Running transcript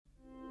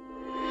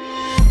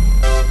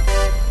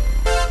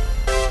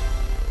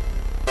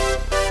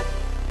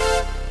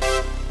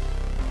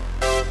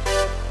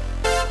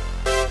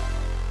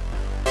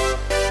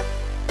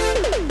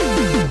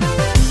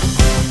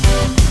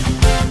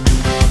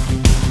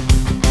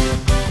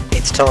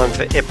time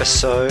for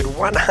episode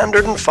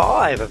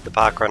 105 of the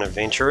Parkrun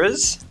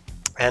Adventurers,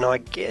 and I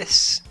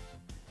guess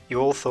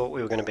you all thought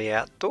we were going to be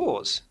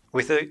outdoors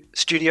with a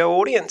studio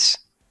audience.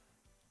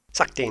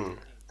 Sucked in.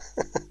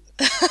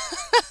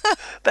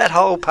 That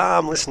whole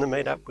Palm listener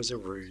meetup was a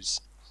ruse.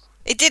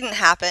 It didn't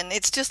happen.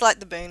 It's just like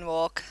the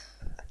moonwalk.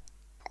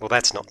 Well,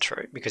 that's not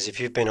true, because if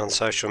you've been on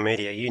social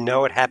media, you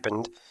know it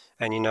happened,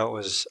 and you know it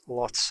was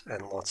lots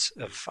and lots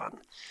of fun.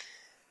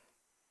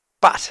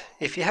 But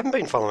if you haven't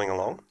been following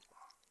along,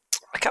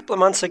 a couple of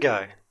months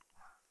ago,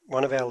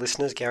 one of our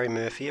listeners, Gary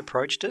Murphy,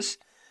 approached us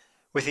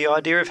with the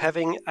idea of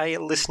having a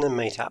listener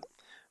meetup.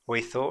 We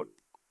thought,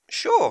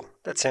 sure,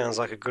 that sounds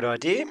like a good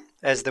idea.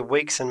 As the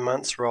weeks and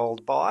months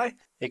rolled by,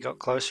 it got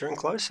closer and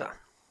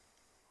closer.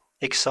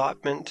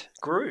 Excitement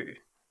grew,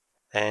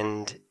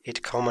 and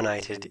it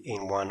culminated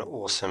in one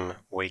awesome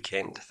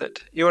weekend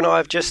that you and I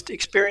have just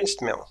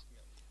experienced, Mel.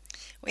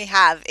 We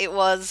have. It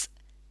was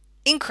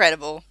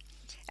incredible.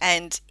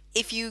 And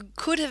if you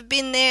could have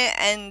been there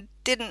and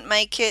didn't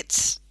make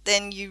it,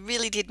 then you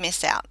really did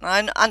miss out.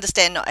 I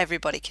understand not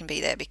everybody can be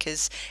there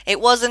because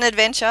it was an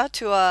adventure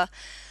to a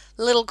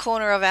little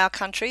corner of our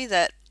country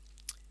that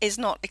is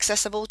not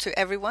accessible to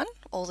everyone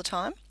all the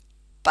time.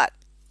 But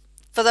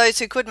for those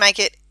who could make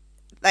it,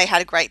 they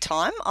had a great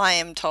time, I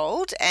am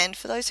told. And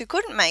for those who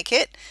couldn't make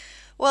it,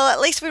 well,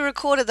 at least we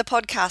recorded the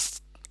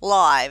podcast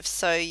live,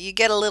 so you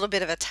get a little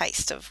bit of a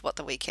taste of what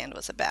the weekend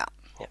was about.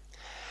 Yeah.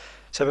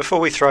 So before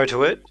we throw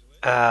to it,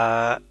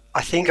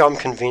 I think I'm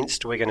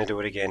convinced we're going to do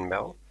it again,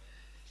 Mel.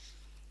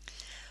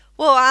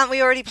 Well, aren't we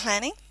already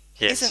planning?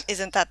 Yes.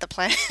 Isn't that the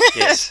plan?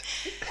 Yes.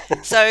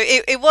 So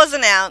it was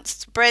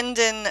announced.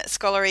 Brendan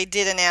Scollary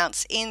did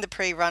announce in the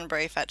pre-run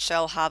brief at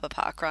Shellharbour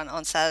Parkrun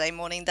on Saturday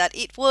morning that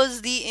it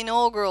was the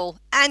inaugural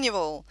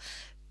annual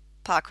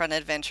Parkrun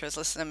Adventurers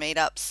Listener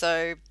Meetup.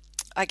 So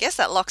I guess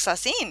that locks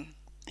us in.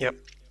 Yep.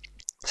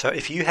 So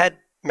if you had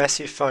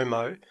massive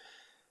FOMO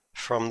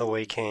from the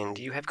weekend,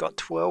 you have got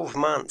 12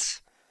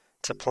 months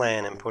to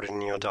plan and put it in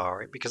your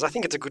diary, because I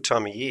think it's a good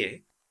time of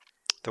year.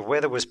 The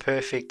weather was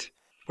perfect.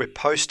 We're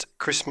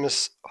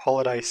post-Christmas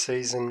holiday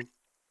season.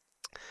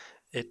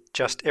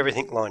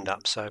 Everything lined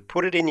up. So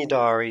put it in your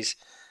diaries.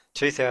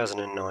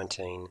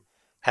 2019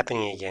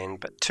 happening again,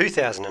 but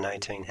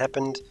 2018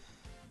 happened,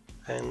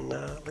 and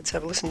let's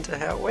have a listen to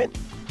how it went.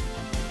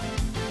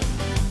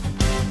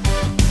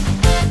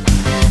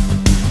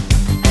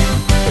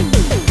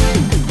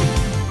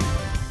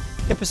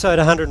 Episode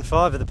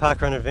 105 of the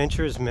Parkrun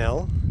Adventurers,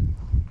 Mel.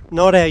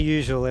 Not our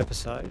usual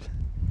episode.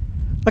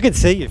 I can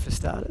see you for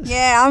starters.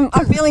 Yeah,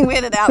 I'm feeling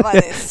weirded out by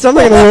this. So I'm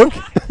not going to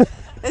look.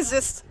 It's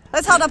just,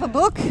 let's hold up a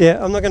book.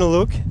 Yeah, I'm not going to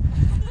look.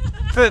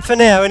 For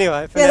now,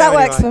 anyway. That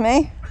works for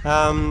me.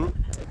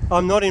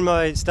 I'm not in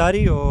my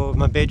study or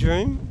my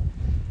bedroom.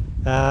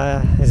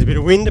 There's a bit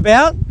of wind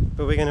about,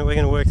 but we're going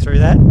to work through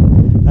that.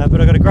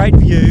 But I've got a great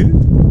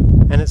view,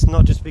 and it's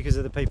not just because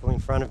of the people in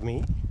front of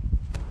me,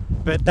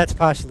 but that's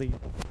partially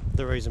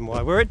the reason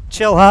why. We're at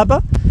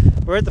Shellharbour.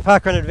 We're at the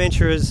Parkrun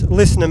Adventurers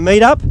Listener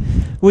Meetup.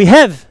 We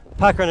have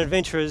Parkrun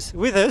Adventurers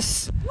with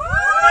us.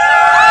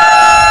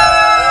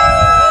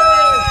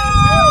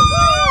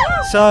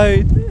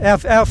 So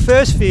our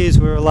first fears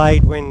were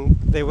allayed when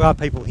there were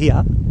people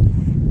here.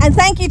 And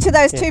thank you to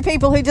those two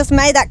people who just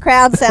made that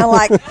crowd sound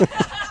like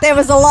there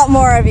was a lot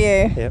more of you.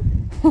 Yep.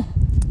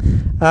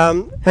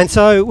 And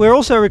so we're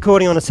also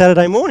recording on a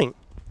Saturday morning,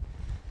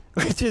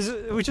 which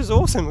is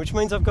awesome, which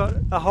means I've got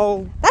a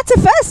whole... That's a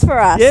first for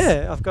us.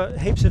 Yeah, I've got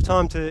heaps of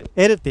time to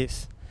edit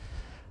this.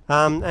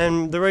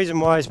 And the reason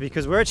why is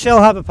because we're at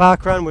Shellharbour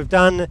Parkrun. We've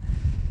done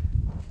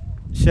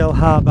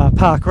Shellharbour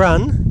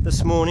Parkrun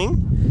this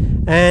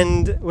morning,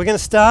 and we're going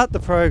to start the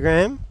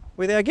program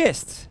with our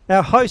guests,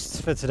 our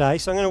hosts for today.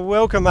 So I'm going to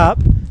welcome up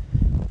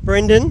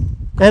Brendan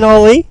and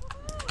Ollie.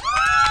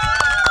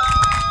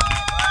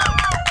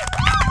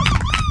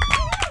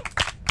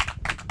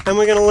 And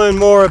we're going to learn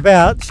more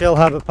about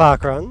Shellharbour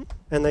Parkrun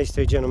and these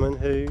two gentlemen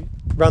who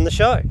run the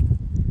show.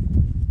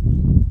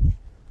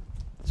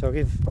 So I'll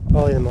give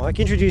Ollie the mic.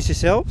 Introduce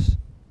yourselves.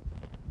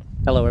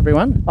 Hello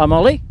everyone, I'm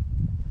Ollie.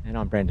 And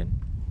I'm Brendan.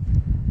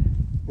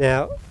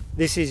 Now,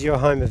 this is your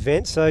home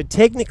event, so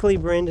technically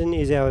Brendan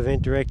is our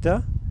event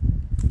director,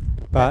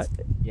 but...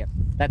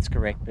 That's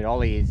correct, but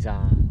Ollie is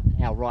our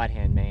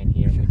right-hand man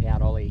here, and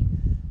without Ollie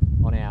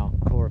on our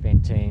core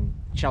event team,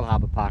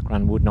 Shellharbour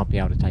Parkrun would not be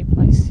able to take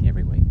place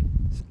every week.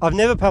 I've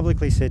never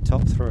publicly said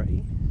top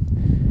three,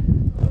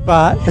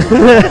 but...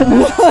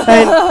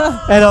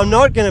 and I'm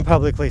not going to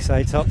publicly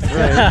say top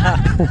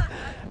three,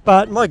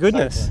 but my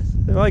goodness,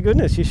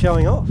 you're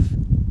showing off.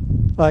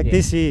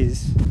 This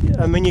is,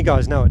 I mean, you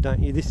guys know it,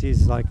 don't you? This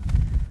is like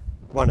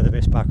one of the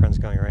best parkruns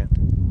going around.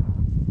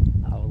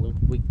 Oh, well,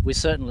 we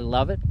certainly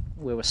love it.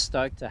 We were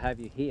stoked to have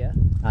you here.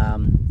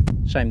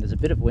 Shame there's a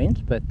bit of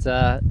wind, but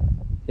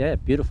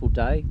beautiful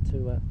day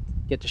to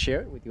get to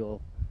share it with you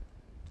all.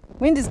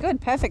 Wind is good,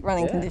 perfect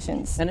running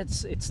conditions. And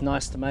it's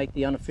nice to make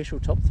the unofficial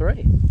top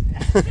three.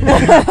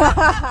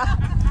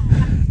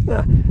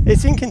 No,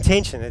 it's in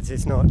contention.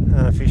 It's not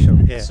unofficial.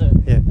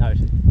 Yeah.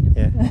 Noted.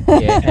 Yeah.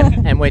 Yeah.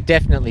 And we're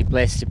definitely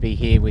blessed to be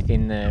here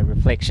within the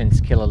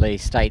Reflections Killalea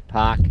State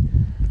Park.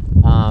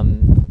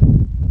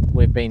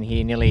 We've been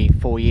here nearly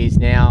 4 years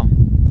now.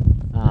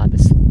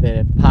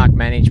 The park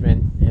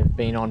management have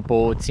been on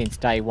board since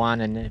day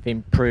one and have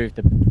improved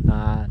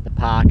the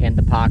park and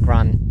the park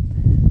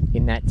run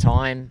in that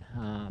time,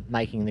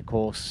 making the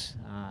course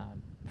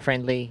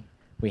friendly.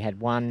 We had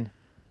one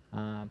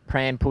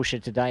pram pusher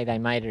today. They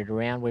made it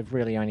around. We've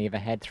really only ever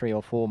had 3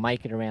 or 4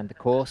 make it around the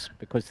course,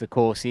 because the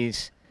course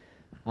is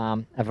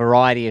a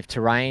variety of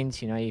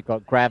terrains. You know, you've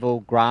got gravel,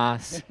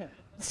 grass,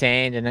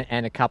 sand,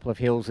 and a couple of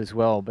hills as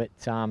well. But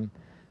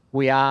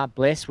we are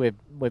blessed.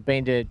 We've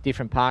been to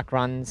different park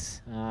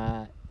runs,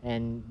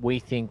 and we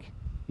think,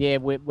 yeah,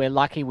 we're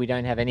lucky. We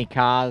don't have any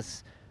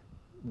cars.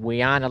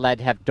 We aren't allowed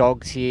to have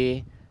dogs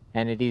here,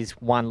 and it is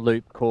one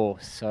loop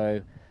course.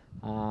 So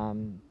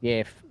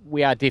yeah,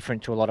 we are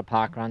different to a lot of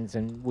park runs,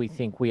 and we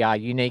think we are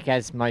unique,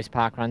 as most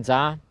park runs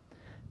are.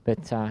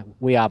 But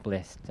we are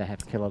blessed to have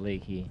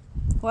Killalea here.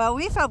 Well,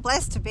 we felt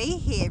blessed to be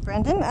here,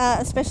 Brendan,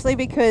 especially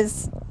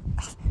because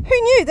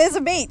who knew there's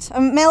a beach, a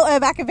Mel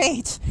Urbacher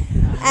beach,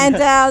 and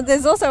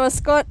there's also a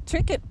Scott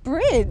Trickett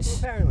Bridge.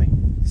 Apparently.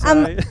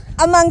 So...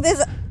 among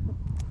there's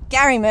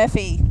Gary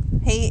Murphy.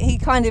 He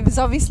kind of is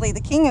obviously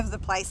the king of the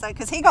place, though,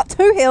 because he got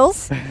 2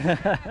 hills.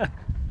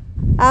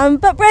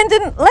 But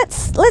Brendan,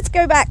 let's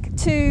go back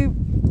to,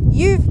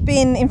 you've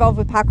been involved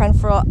with parkrun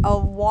for a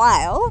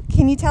while.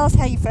 Can you tell us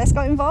how you first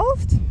got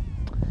involved?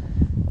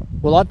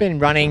 Well, I've been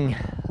running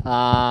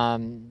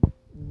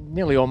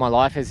nearly all my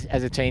life.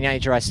 As a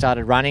teenager, I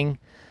started running.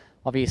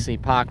 Obviously,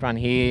 parkrun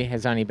here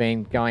has only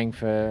been going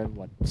for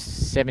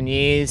 7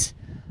 years,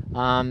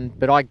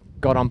 but I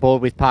got on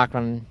board with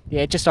parkrun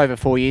just over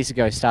 4 years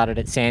ago. Started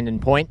at Sandon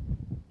Point,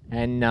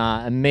 and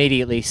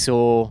immediately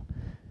saw,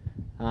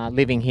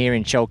 living here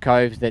in Shell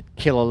Cove, that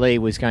Killalea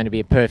was going to be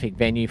a perfect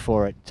venue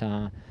for it.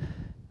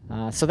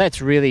 So that's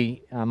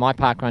really my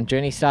parkrun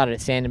journey. Started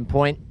at Sandon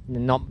Point,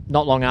 and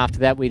not long after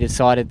that we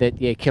decided that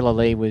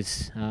Killalea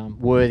was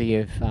worthy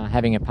of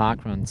having a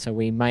parkrun. So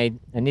we made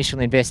initial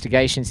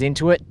investigations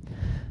into it.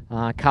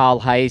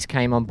 Carl Hayes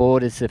came on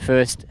board as the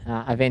first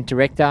event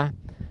director,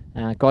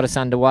 got us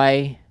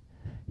underway,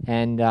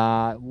 and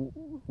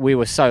we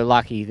were so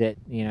lucky that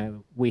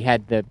we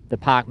had the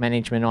park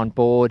management on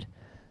board,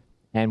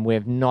 and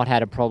we've not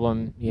had a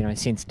problem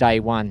since day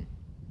one.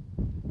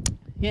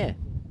 Yeah.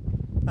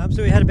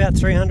 So we had about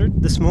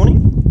 300 this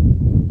morning.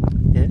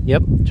 Yeah.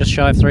 Yep, just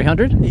shy of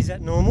 300. Is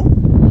that normal?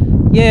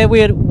 Yeah,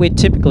 we'd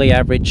typically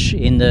average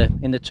in the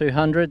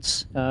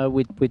 200s.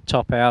 We'd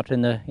top out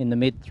in the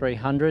mid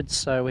 300s.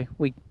 So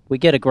we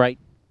get a great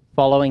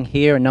following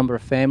here, a number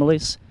of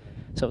families.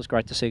 So it was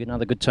great to see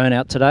another good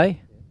turnout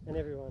today. And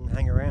everyone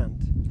hang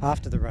around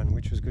after the run,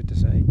 which was good to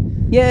see.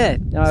 Yeah,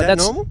 Is that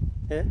normal?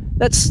 Yeah.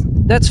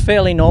 That's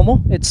fairly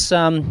normal. It's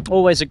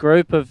always a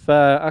group of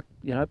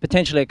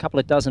potentially a couple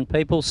of dozen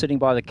people sitting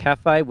by the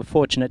cafe. We're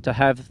fortunate to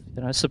have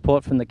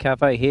support from the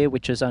cafe here,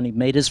 which is only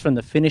metres from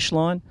the finish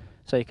line,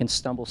 so you can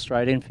stumble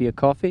straight in for your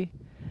coffee.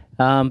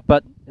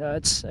 But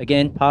it's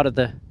again part of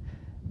the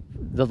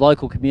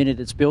local community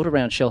that's built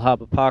around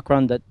Shellharbour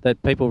Parkrun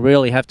that people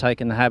really have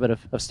taken the habit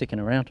of sticking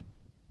around.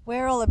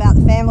 We're all about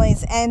the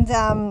families,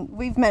 and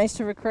we've managed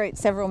to recruit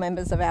several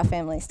members of our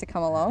families to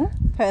come along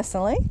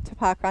personally to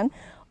parkrun.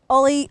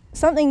 Ollie,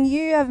 something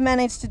you have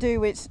managed to do,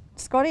 which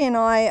Scotty and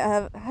I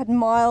have had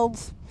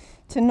mild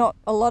to not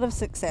a lot of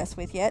success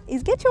with yet,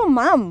 is get your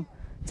mum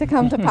to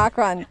come to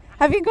parkrun.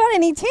 Have you got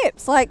any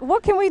tips? Like,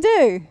 what can we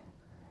do?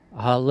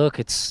 Oh, look,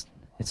 it's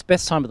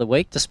best time of the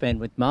week to spend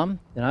with mum.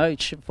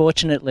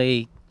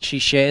 Fortunately, she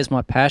shares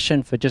my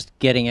passion for just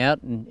getting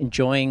out and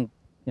enjoying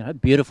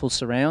beautiful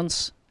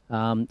surrounds.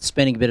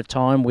 Spending a bit of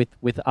time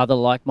with other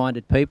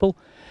like-minded people,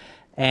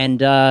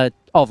 and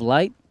of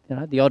late,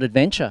 the odd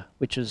adventure,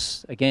 which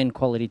is again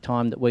quality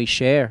time that we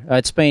share.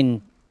 It's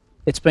been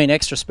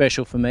extra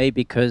special for me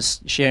because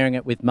sharing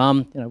it with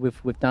mum.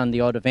 We've done the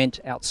odd event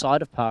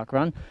outside of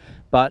parkrun,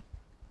 but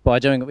by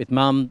doing it with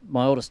mum,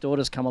 my oldest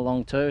daughter's come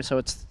along too. So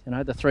it's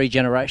the 3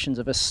 generations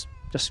of us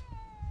just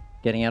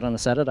getting out on a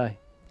Saturday.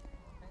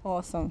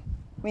 Awesome.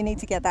 We need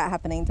to get that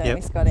happening, don't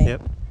we, Scotty?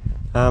 Yep.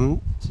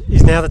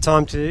 Is now the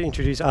time to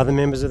introduce other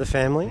members of the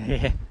family?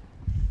 Yeah.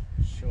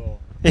 Sure.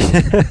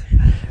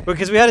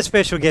 Because we had a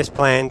special guest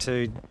planned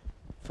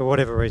for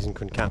whatever reason,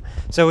 couldn't come.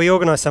 So we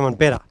organised someone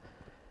better.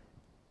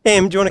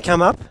 Em, do you want to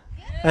come up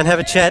and have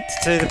a chat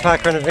to the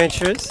parkrun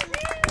adventurers?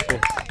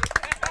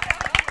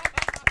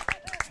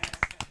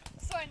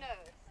 So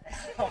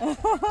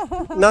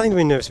nervous. Nothing to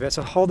be nervous about,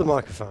 so hold the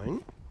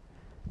microphone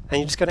and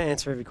you just got to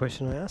answer every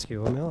question I ask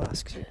you or Mel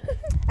asks you.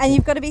 And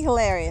you've got to be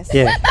hilarious.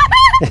 Yeah.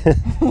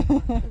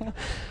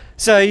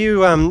 So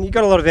you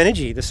got a lot of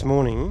energy this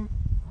morning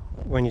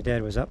when your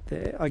dad was up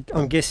there.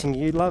 I'm guessing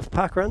you love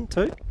parkrun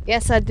too?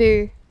 Yes, I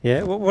do.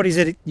 Yeah. What is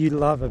it you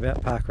love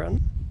about parkrun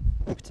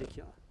in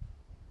particular?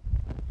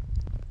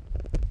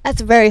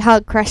 That's a very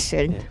hard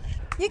question. Yeah.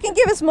 You can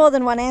give us more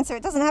than one answer.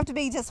 It doesn't have to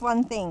be just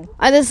one thing.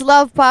 I just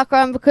love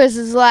parkrun because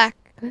it's like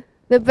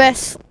the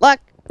best.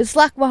 Like it's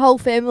like my whole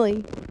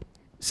family.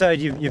 So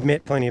you've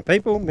met plenty of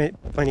people, met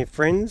plenty of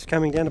friends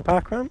coming down to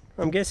parkrun,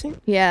 I'm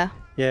guessing? Yeah.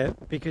 Yeah,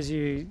 because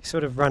you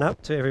sort of run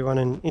up to everyone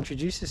and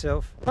introduce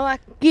yourself. I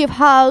like give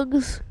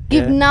hugs,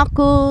 give Yeah.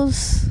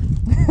 knuckles,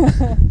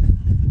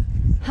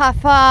 high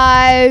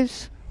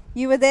fives.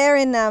 You were there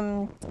in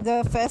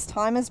the first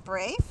timers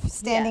brief,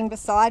 standing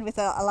beside with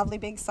a lovely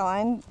big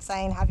sign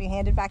saying, "Have you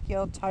handed back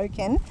your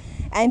token?"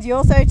 And you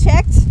also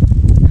checked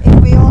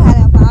if we all had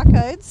our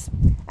barcodes.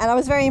 And I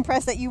was very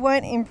impressed that you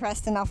weren't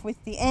impressed enough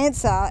with the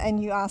answer,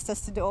 and you asked us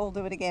to all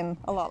do it again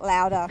a lot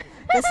louder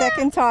the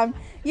second time.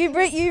 You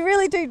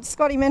really do.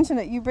 Scotty mentioned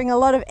it. You bring a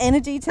lot of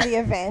energy to the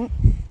event.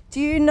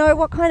 Do you know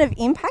what kind of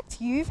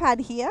impact you've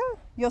had here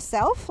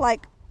yourself?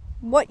 Like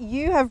what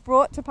you have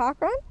brought to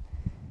parkrun?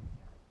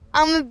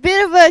 I'm a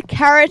bit of a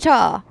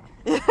character.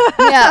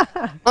 Yeah,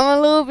 I'm a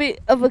little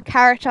bit of a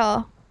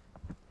character.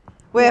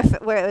 We're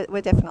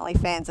definitely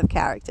fans of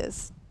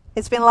characters.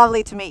 It's been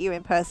lovely to meet you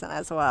in person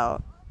as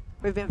well.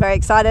 We've been very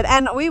excited,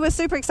 and we were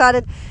super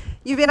excited.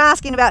 You've been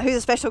asking about who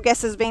the special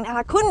guest has been, and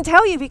I couldn't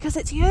tell you because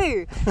it's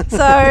you.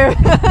 So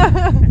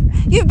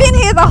you've been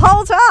here the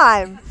whole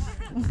time.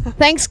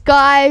 Thanks,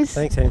 guys.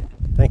 Thanks, Em.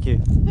 Thank you.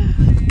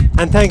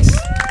 And thanks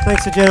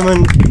to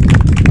gentlemen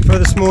for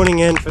this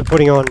morning and for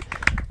putting on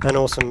an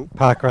awesome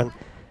parkrun.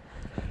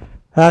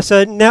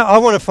 So now I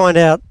want to find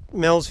out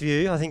Mel's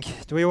view. I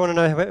think, do we want to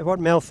know what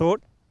Mel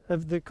thought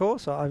of the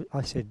course? I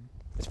said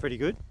it's pretty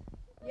good.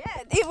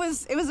 Yeah, it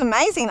was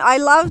amazing. I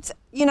loved,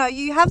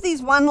 you have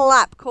these one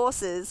lap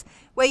courses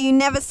where you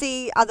never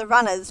see other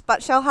runners,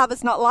 but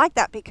Shellharbour's not like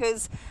that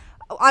because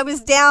I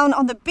was down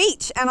on the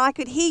beach and I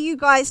could hear you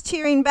guys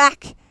cheering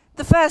back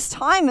the first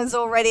timers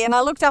already, and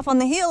I looked up on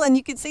the hill and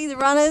you could see the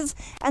runners,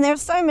 and there are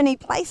so many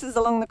places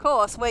along the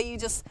course where you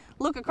just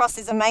look across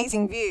these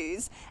amazing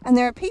views and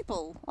there are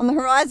people on the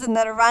horizon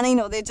that are running,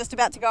 or they're just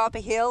about to go up a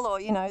hill,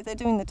 or they're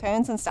doing the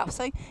turns and stuff,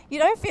 so you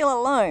don't feel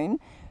alone.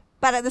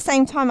 But at the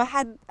same time, I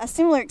had a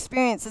similar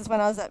experience as when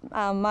I was at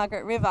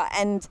Margaret River,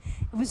 and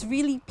it was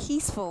really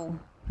peaceful,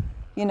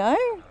 I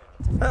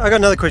got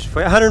another question for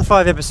you.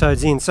 105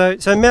 episodes in. So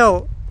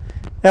Mel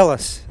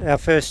Ellis, our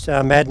first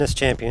Madness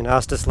champion,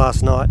 asked us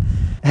last night,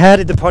 how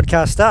did the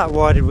podcast start?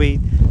 Why did we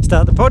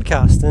start the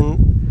podcast?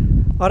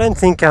 And I don't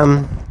think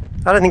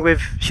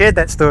we've shared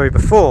that story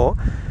before.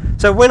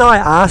 So when I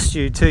asked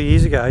you 2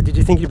 years ago, did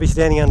you think you'd be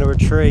standing under a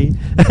tree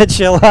at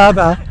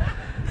Shellharbour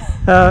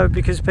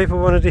because people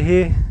wanted to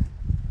hear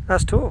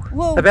us talk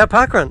about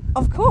parkrun?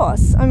 Of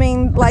course. I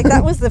mean,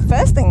 that was the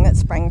first thing that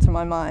sprang to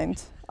my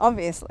mind,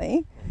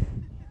 obviously.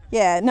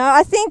 Yeah, no,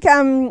 I think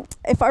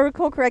if I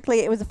recall correctly,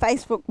 it was a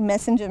Facebook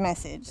Messenger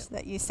message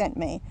that you sent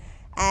me.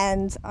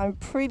 And I'm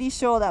pretty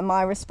sure that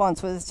my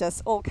response was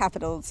just all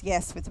capitals,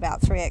 yes, with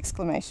about 3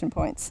 exclamation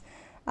points.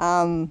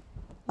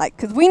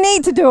 Because we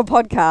need to do a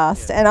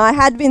podcast. Yeah. And I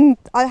had been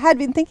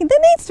thinking there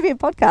needs to be a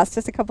podcast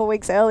just a couple of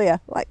weeks earlier.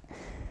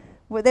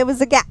 There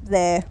was a gap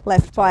there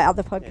left by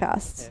other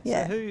podcasts.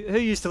 Yeah. So who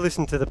used to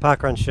listen to the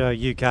Parkrun Show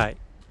UK?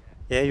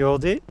 Yeah, you all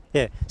did?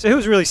 Yeah. So who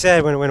was really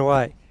sad when it went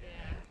away?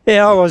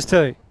 Yeah, I was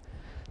too.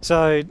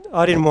 So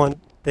I didn't want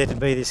there to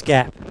be this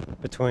gap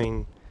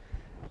between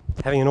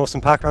having an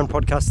awesome parkrun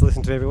podcast to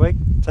listen to every week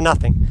to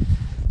nothing.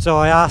 So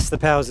I asked the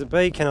powers that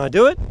be, can I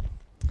do it?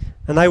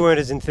 And they weren't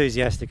as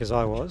enthusiastic as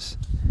I was.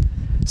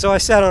 So I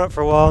sat on it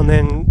for a while, and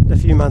then a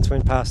few months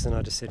went past and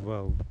I just said,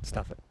 well,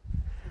 stuff it.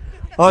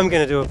 I'm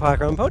going to do a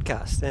parkrun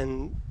podcast,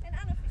 and an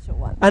unofficial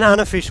one. An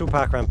unofficial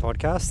parkrun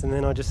podcast. And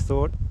then I just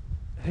thought,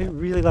 who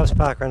really loves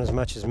parkrun as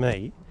much as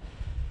me?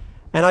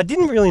 And I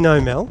didn't really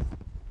know Mel,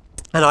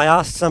 and I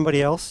asked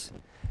somebody else.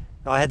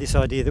 I had this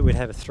idea that we'd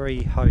have a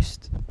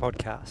 3-host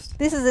podcast.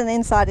 This is an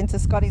insight into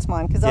Scotty's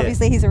mind, because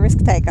obviously he's a risk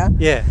taker.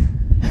 Yeah.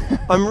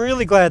 I'm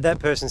really glad that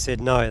person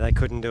said no, they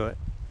couldn't do it.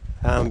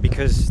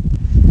 Because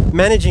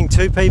managing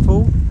 2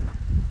 people,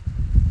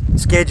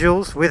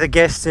 schedules with a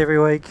guest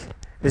every week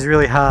is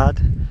really hard.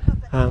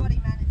 Scotty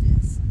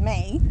manages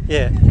me.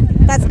 Yeah.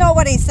 That's not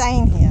what he's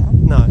saying here.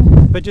 No,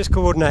 but just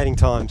coordinating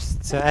times,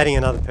 so adding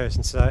another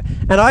person. So,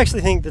 and I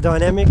actually think the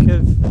dynamic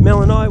of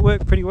Mel and I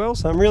work pretty well,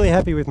 so I'm really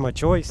happy with my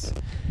choice.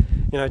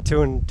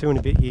 2 and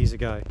a bit years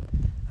ago,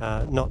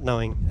 not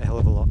knowing a hell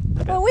of a lot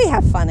about. Well, we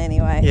have fun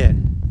anyway. Yeah.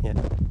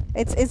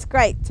 It's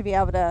great to be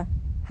able to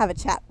have a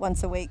chat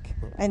once a week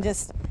and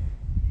just,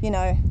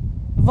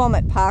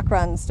 vomit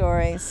parkrun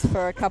stories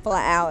for a couple of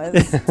hours.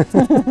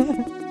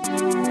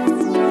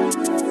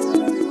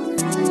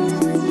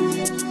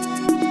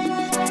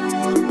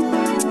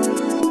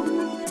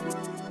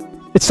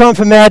 It's time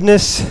for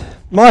madness.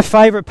 My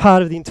favourite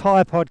part of the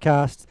entire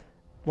podcast,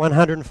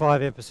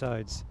 105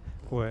 episodes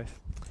worth.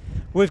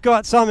 We've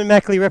got Simon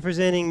Mackley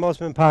representing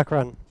Mosman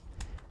Parkrun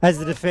as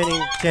the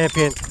defending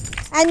champion.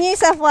 And New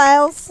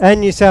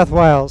South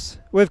Wales.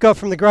 We've got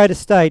from the great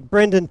estate,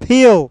 Brendan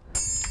Peel,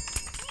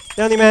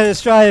 the only man in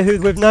Australia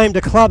who we've named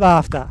a club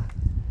after.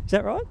 Is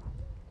that right?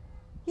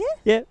 Yeah.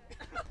 Yeah.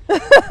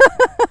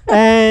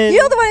 And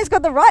you're the one who's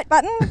got the right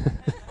button.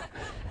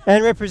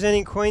 And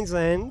representing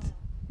Queensland,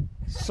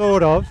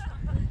 sort of,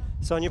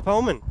 Sonja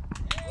Pohlman.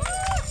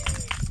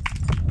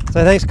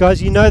 So thanks,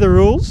 guys. You know the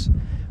rules.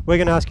 We're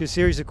going to ask you a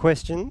series of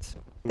questions.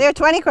 There are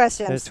 20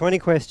 questions. There's 20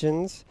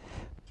 questions.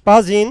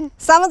 Buzz in.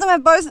 Some of them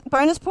have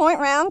bonus point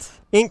rounds.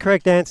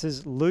 Incorrect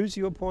answers lose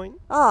your point.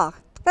 Oh,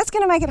 that's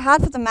going to make it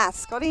hard for the maths,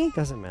 Scotty.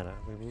 Doesn't matter.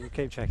 We'll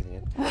keep track at the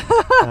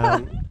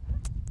end.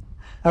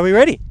 Are we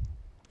ready?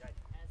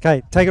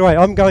 Okay, take it away.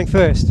 I'm going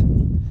first.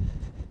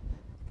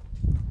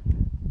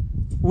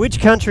 Which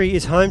country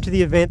is home to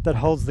the event that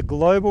holds the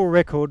global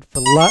record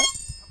for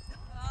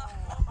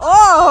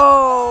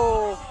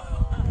Oh!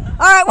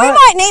 All right, we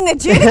might need an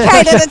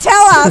adjudicator to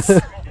tell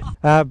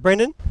us.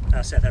 Brendan?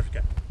 South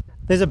Africa.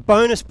 There's a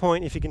bonus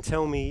point if you can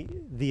tell me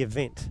the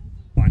event.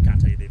 I can't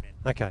tell you the event.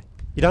 Okay.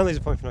 You don't lose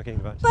a point for not getting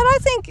the bonus. But I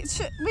think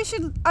we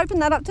should open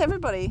that up to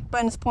everybody.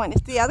 Bonus point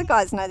if the other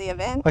guys know the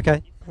event.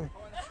 Okay.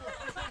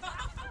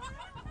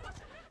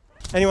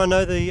 Anyone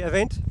know the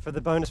event for the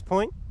bonus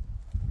point?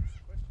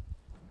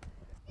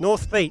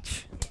 North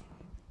Beach.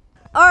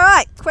 All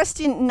right,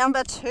 question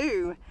number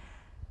 2.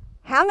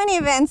 How many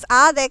events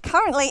are there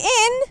currently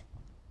in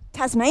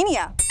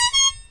Tasmania?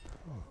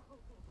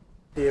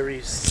 There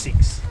is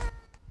 6.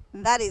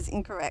 That is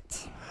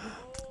incorrect.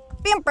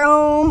 Bim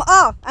boom.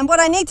 Oh, and what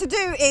I need to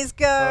do is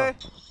go.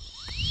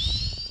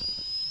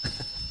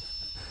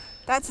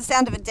 That's the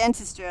sound of a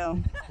dentist drill.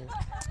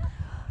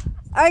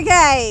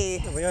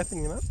 Okay. Are we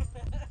opening them up?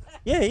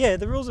 Yeah.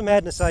 The rules of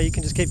madness are you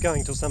can just keep going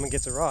until someone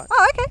gets it right.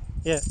 Oh, okay.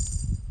 Yeah.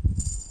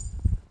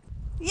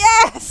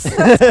 Yes! You're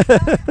going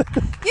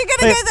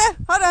to do the...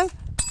 Hold on.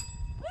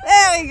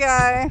 There we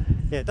go.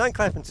 Yeah, don't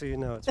clap until you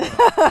know it's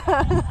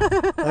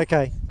right.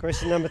 Okay,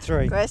 question number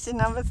 3. Question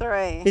number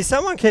 3. Is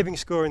someone keeping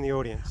score in the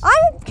audience?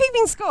 I'm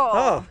keeping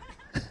score.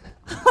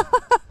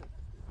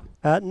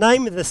 Oh.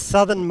 Name the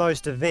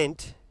southernmost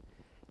event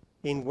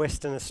in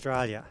Western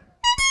Australia.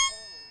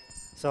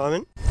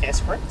 Simon?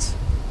 Esperance.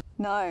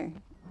 No.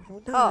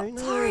 No.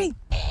 Sorry.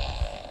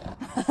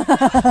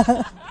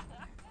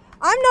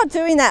 I'm not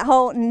doing that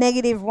whole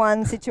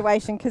 -1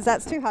 situation because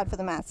that's too hard for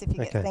the maths if you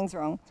get things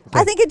wrong. Okay.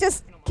 I think it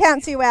just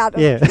counts you out of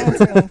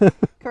answering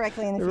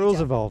correctly in the future. The rules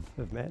evolve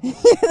of maths.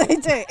 Yeah, they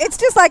do. It's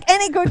just like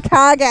any good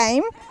car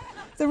game.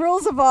 The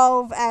rules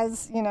evolve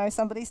as,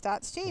 somebody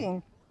starts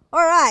cheating.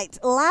 All right.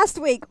 Last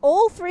week,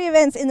 all 3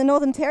 events in the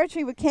Northern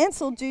Territory were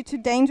cancelled due to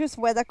dangerous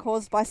weather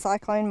caused by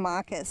Cyclone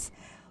Marcus.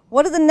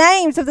 What are the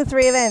names of the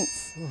 3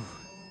 events?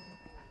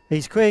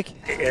 He's quick.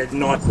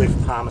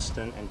 Nightcliff,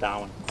 Palmerston and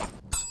Darwin.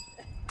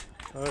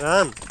 Well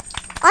done.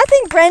 I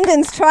think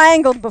Brendan's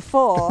triangled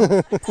before.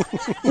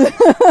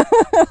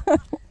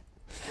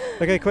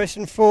 Okay,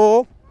 question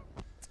 4.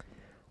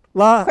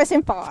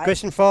 Question 5.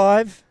 Question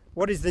 5.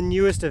 What is the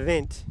newest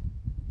event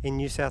in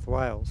New South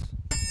Wales?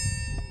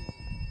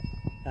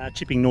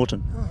 Chipping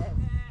Norton.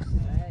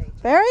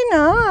 Very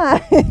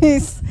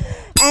nice.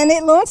 And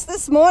it launched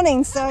this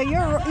morning, so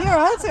you're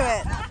onto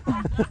it.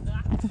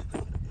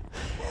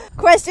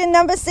 Question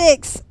number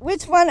 6.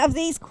 Which one of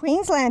these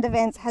Queensland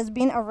events has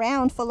been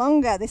around for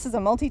longer? This is a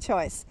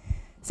multi-choice.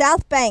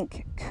 South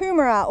Bank,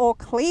 Coomera or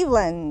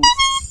Cleveland?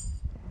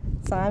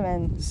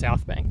 Simon.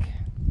 South Bank.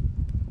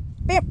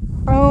 Bip,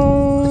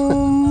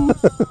 boom.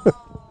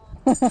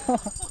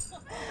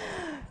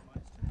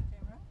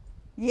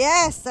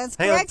 Yes, that's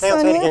correct, Hang on,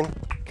 Sonia. again.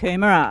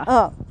 Coomera.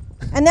 Oh,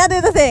 and now do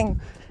the thing.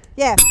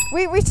 Yeah,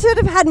 we should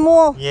have had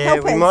more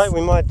helpers.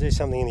 we might do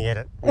something in the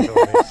edit. With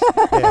all this.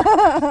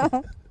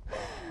 Yeah.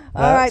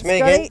 All right, it's me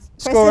Scotty. again.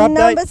 Score Question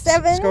update. number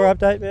 7. Score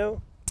update,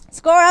 Mel.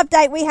 Score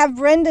update. We have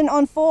Brendan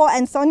on 4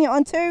 and Sonia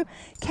on 2.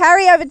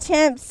 Carryover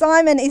champ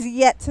Simon is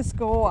yet to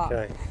score.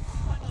 Okay.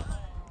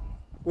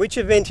 Which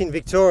event in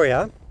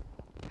Victoria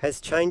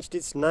has changed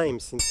its name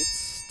since it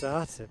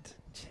started?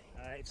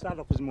 It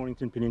started off as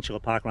Mornington Peninsula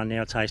Parkrun,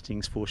 now it's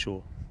Hastings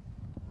Foreshore.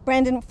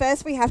 Brendan,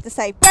 first we have to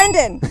say,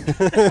 Brendan! It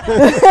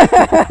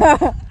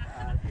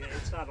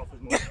started off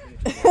as Mornington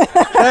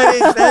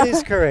Peninsula. That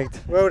is correct.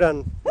 Well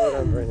done,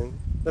 Brendan.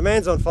 The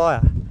man's on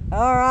fire.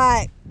 All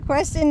right,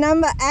 question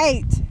number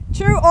 8.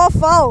 True or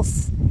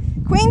false?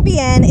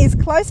 Queanbeyan is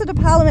closer to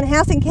Parliament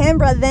House in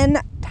Canberra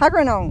than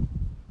Tuggeranong.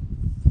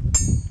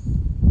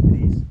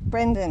 It is.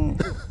 Brendan.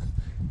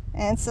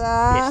 Answer.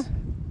 Yes.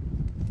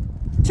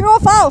 True or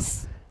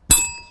false?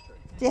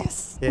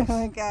 Yes. Yes.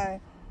 There we go.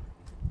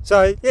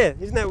 So, yeah,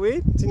 isn't that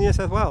weird? It's in New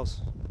South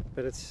Wales,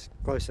 but it's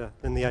closer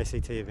than the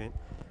ACT event.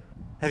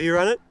 Have you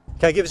run it?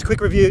 Okay, give us a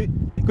quick review.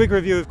 Quick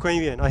review of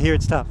Queanbeyan. I hear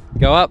it's tough.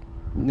 Go up,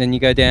 then you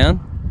go down,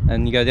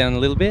 and you go down a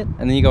little bit,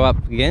 and then you go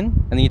up again,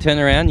 and then you turn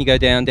around, you go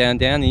down, down,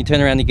 down, and you turn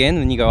around again,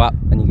 and then you go up,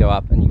 and you go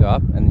up, and you go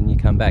up, and then you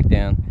come back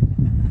down.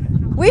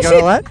 We Got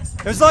all that?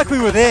 It was like we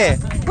were there.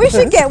 We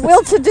should get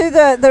Will to do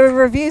the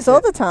reviews all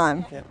the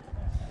time. Yep.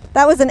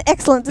 That was an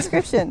excellent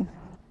description.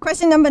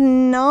 Question number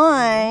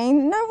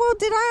 9. No, Will,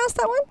 did I ask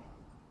that one?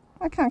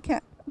 I can't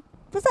count.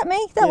 Was that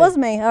me? That was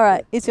me. All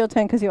right. It's your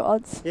turn because you're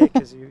odds. Yeah,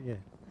 because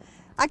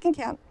I can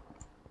count.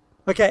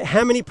 Okay,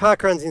 how many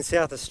parkruns in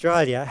South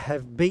Australia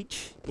have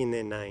beach in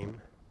their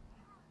name?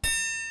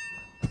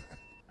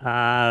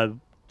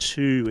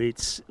 2,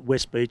 it's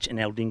West Beach and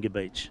Aldinga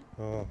Beach.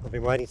 Oh, I've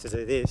been waiting to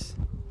do this.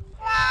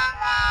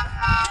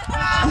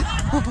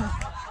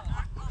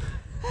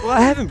 Well,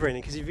 I haven't,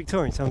 Brendan, because you're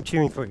Victorian, so I'm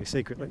cheering for you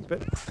secretly.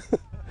 But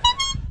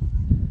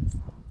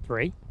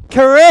 3.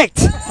 correct.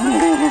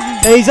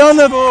 He's on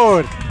the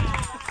board.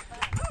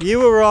 You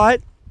were right.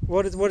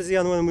 What is the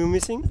other one we were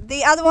missing?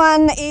 The other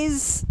one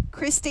is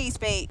Christie's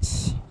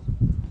Beach.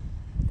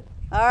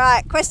 All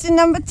right, question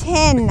number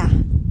 10.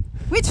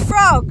 Which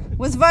frog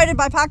was voted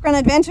by Parkrun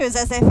Adventurers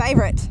as their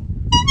favourite?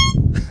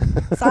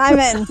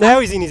 Simon. Now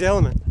he's in his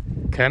element.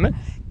 Kermit.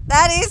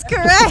 That is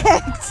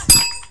correct.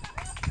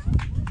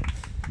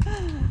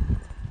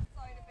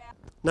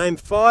 Name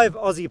 5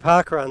 Aussie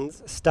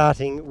parkruns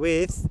starting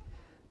with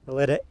the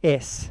letter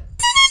S.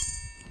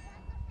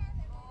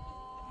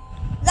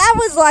 That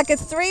was like a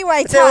three-way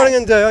I tell you what I'm tie.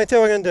 going to do. I tell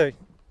you what I'm going to do.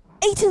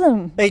 Each of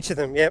them. Each of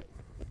them, yep.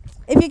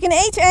 If you can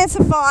each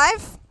answer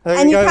 5, I'm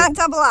and you gonna go can't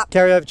double up.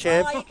 Carry over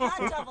champ.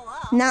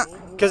 No.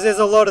 Because there's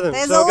a lot of them.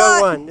 There's so a I'll go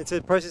lot. one. It's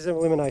a process of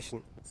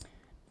elimination.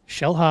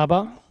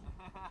 Shellharbour.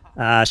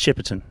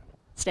 Shepparton.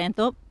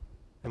 Stanthorpe,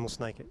 And we'll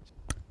snake it.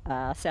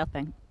 South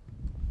Bank.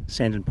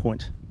 Sandon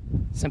Point.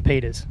 St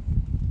Peter's.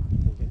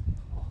 There you go.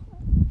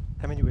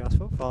 How many did we ask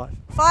for? 5.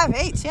 5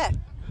 each, yeah.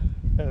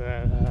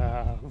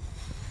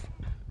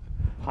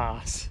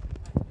 Pass.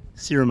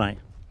 Sirame.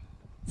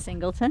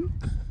 Singleton,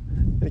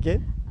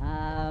 Again?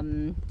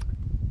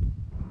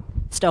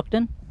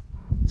 Stockton,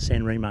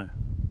 San Remo.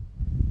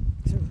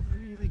 It's a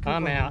really good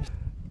I'm one. out.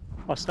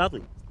 Oh,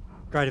 Studley.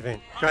 Great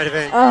event. Great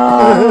event. All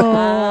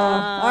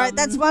right,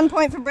 that's 1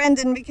 point for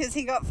Brendan because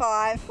he got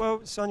 5.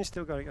 Well, Sonia's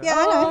still got to go. Yeah,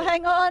 I know. Oh,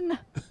 hang on.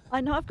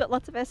 I know I've got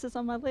lots of S's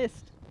on my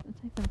list.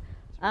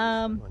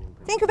 I'll take them.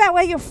 Think about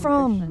where you're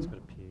from. It's got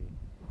a pew.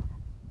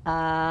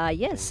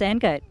 Yes,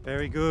 Sandgate.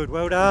 Very good.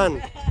 Well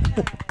done.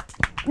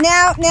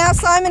 Now,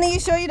 Simon, are you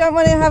sure you don't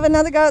want to have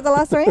another go at the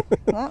last 3?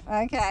 No?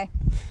 Okay.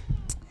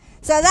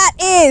 So that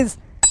is...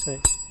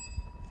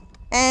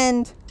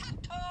 And...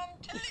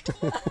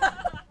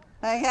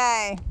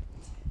 Okay.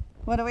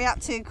 What are we up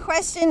to?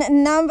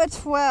 Question number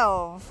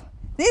 12.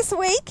 This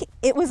week,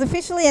 it was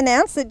officially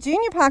announced that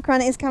Junior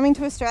Parkrun is coming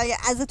to Australia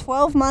as a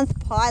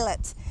 12-month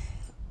pilot.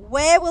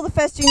 Where will the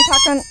first Junior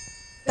Parkrun...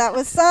 That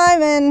was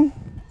Simon.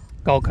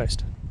 Gold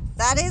Coast.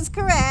 That is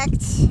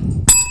correct.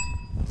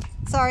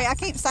 Sorry, I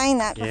keep saying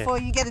that Yeah. before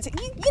you get it. You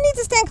need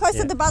to stand close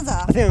to the buzzer.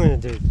 I think I'm going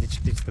to do ditch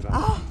the buzzer.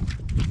 Oh,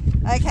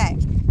 okay.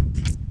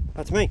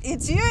 That's me.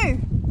 It's you.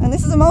 And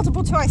this is a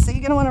multiple choice, so you're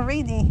going to want to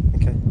read the...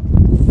 Okay.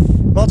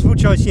 Multiple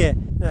choice, yeah.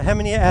 Now, how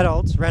many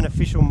adults ran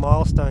official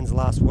milestones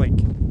last week?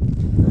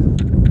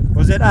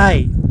 Was it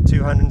A,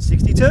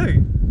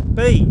 262,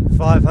 B,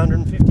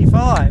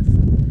 555,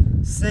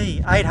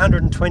 C,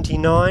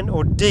 829,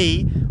 or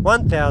D,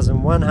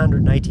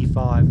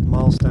 1,185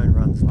 milestone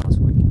runs last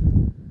week?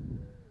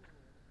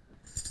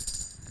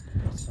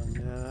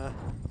 Sonia.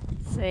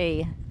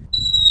 C.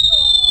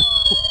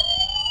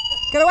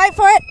 Gotta wait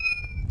for it.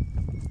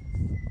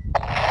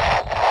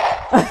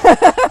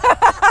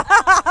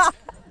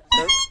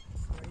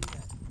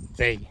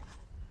 B.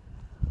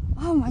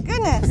 Oh my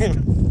goodness.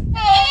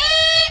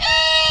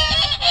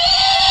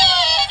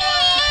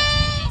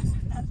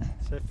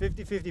 So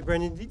 50-50,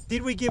 Brendan.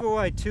 Did we give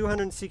away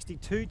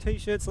 262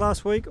 t-shirts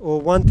last week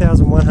or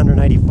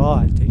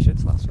 1,185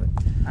 t-shirts last week?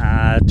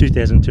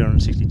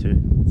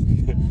 2,262.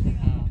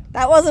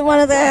 That wasn't one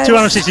of those.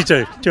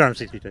 262.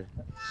 262.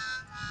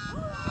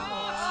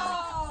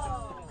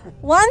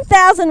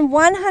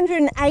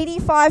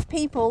 1,185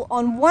 people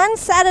on one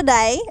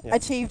Saturday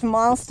achieved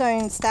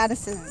milestone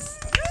statuses.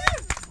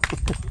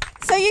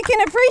 So you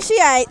can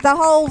appreciate the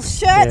whole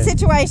shirt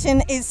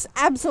situation is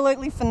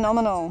absolutely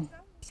phenomenal.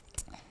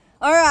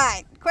 All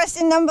right,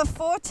 question number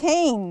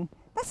 14.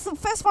 That's the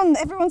first one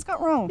everyone's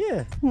got wrong.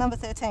 Yeah. Number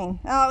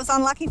 13. Oh, it was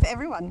unlucky for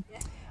everyone.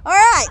 All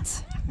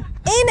right.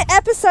 In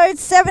episode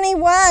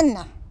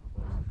 71.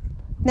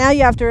 Now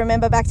you have to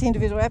remember back to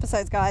individual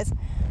episodes, guys.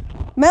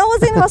 Mel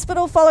was in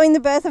hospital following the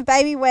birth of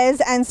baby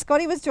Wes, and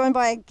Scotty was joined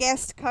by a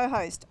guest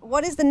co-host.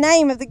 What is the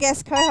name of the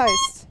guest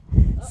co-host?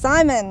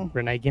 Simon.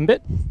 Renee Gimbert.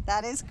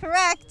 That is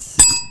correct.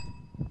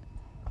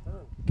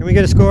 Can we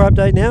get a score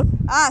update now?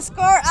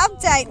 Score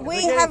update.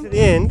 We're getting to the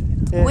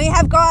end. Yeah. We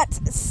have got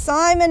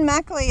Simon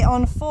Mackley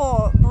on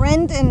 4,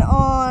 Brendan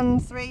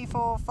on 3,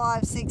 4,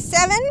 5, 6,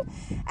 7,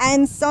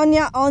 and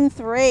Sonia on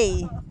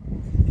 3.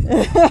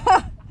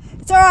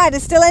 It's all right.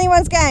 It's still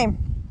anyone's game.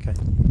 Okay.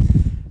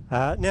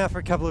 Now for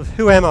a couple of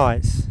who am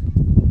I's.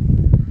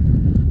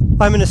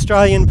 I'm a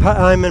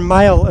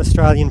male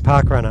Australian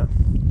park runner.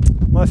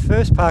 My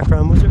first park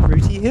run was at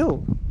Rooty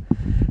Hill,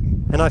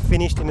 and I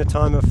finished in a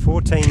time of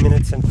 14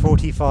 minutes and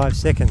 45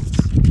 seconds.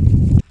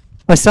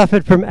 I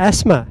suffered from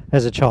asthma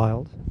as a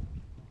child.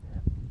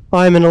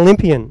 I am an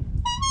Olympian.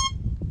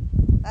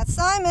 That's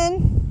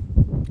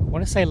Simon. I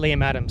want to say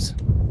Liam Adams.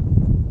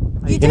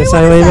 Are You you do going to want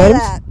say to Liam say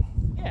Adams? that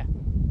Yeah.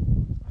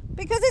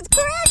 because it's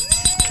correct.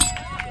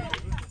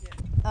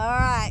 All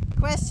right.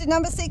 Question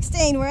number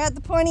 16. We're at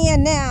the pointy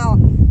end now.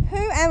 Who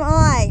am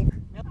I?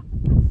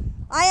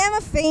 I am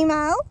a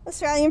female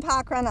Australian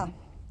park runner.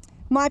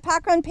 My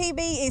parkrun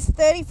PB is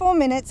 34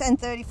 minutes and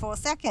 34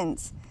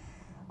 seconds.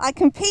 I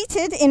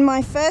competed in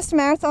my first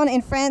marathon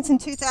in France in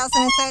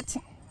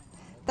 2013.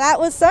 That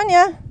was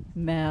Sonja.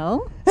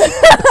 Mel.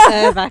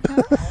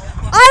 Rebecca.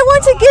 I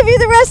want to give you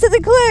the rest of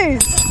the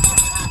clues.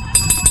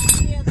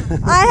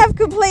 I have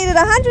completed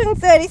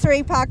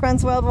 133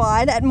 parkruns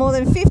worldwide at more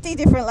than 50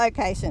 different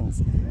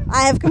locations.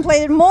 I have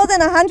completed more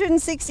than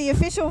 160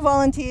 official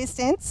volunteer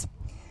stints.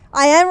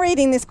 I am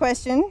reading this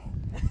question,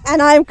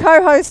 and I am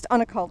co-host on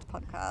a cult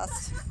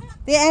podcast.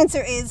 The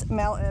answer is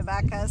Mel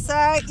Urbacher.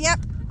 So, yep,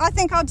 I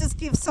think I'll just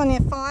give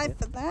Sonja 5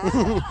 for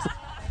that.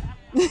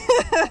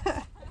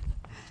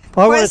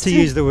 I wanted to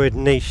use the word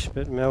niche,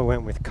 but Mel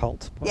went with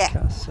cult podcast.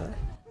 Yeah. So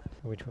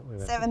which one we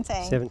went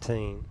 17.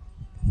 17.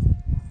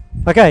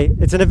 Okay,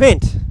 it's an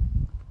event.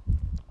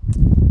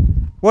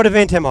 What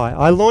event am I?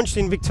 I launched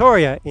in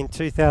Victoria in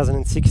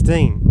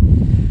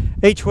 2016.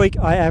 Each week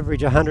I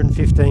average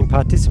 115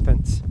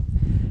 participants.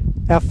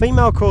 Our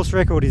female course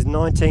record is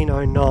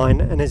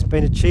 1909 and has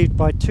been achieved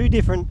by 2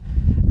 different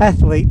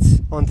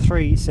athletes on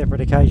 3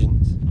 separate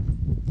occasions.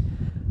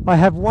 I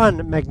have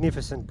one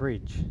magnificent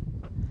bridge.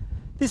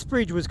 This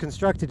bridge was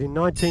constructed in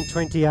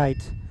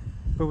 1928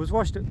 but was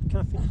washed... Can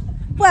I finish?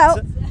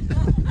 Well...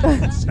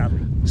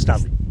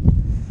 Stubby.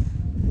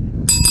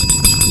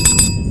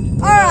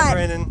 All right,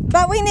 Brennan.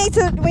 but we need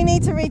to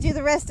read you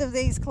the rest of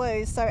these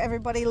clues so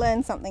everybody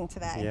learns something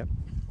today. Yep.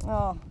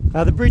 Oh.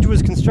 The bridge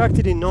was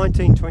constructed in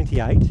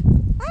 1928.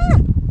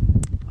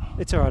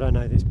 It's alright, I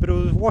know this, but it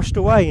was washed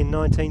away in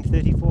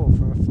 1934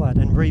 from a flood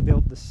and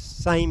rebuilt the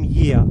same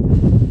year.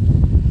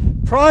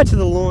 Prior to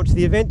the launch,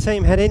 the event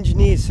team had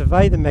engineers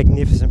survey the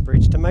magnificent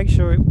bridge to make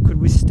sure it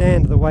could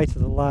withstand the weight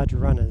of the large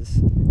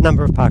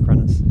number of park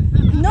runners.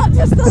 Not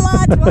just the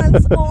large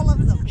ones, all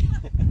of them.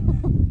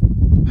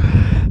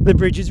 The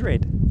bridge is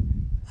red.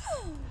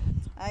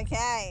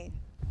 Okay,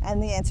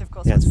 and the answer, of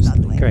course, Yes, was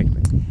Studley. correct.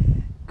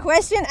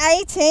 Question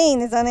 18.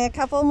 There's only a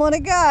couple more to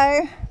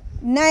go.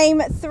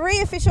 Name 3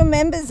 official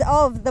members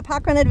of the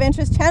Parkrun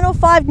Adventures Channel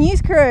 5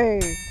 news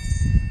crew.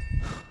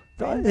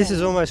 This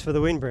is almost for the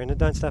win, Brendan.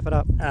 Don't stuff it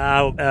up.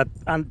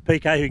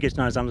 PK, who gets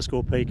known as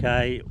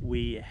 _PK.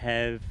 We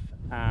have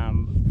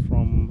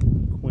from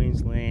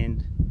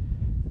Queensland.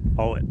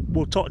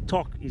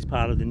 Toc is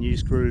part of the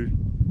news crew,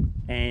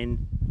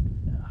 and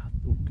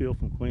the girl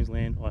from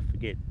Queensland, I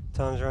forget.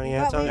 Time's running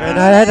out. Well,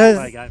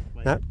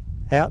 No,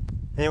 out.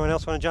 Anyone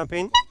else want to jump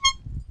in?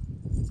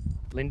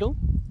 Lyndall?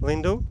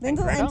 Lyndall and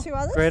 2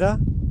 others. Greta?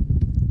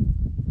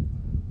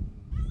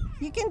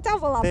 You can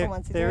double up on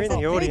once. They're in the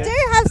We audience. do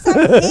have some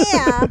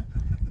here.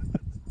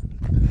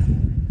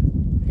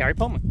 Gary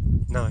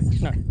Pullman? No.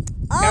 No.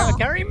 Oh.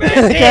 Gary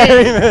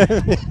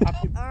Murphy!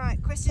 All right,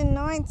 question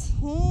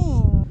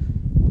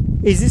 19.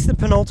 Is this the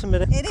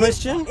penultimate It is.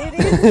 question? It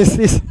is.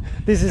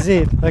 This is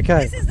it.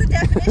 Okay. This is the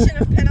definition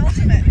of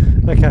penultimate.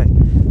 Okay.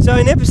 So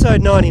in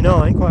episode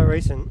 99, quite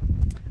recent,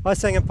 I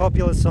sang a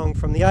popular song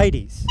from the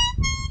 80s.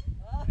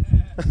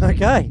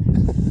 Okay.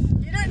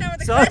 You don't know what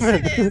the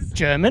Simon. question is.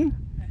 German?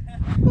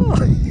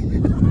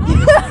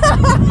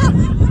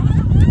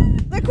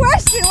 The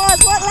question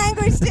was, what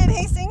language did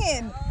he sing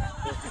in?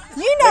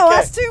 You know Okay.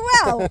 us too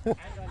well.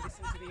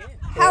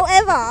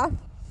 However,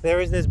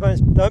 There's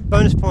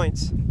bonus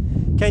points.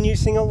 Can you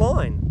sing a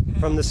line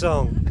from the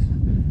song?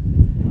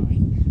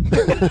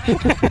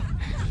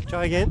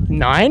 Try again.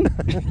 9?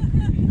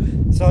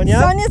 Sonia?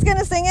 Sonia's going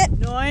to sing it.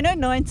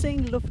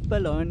 19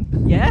 Luftballon.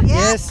 Yeah?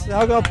 Yes,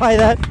 I've got to pay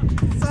that.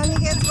 Sonia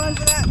gets one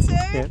for that too.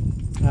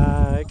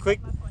 Yeah.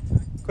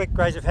 Quick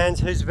raise of hands.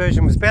 Whose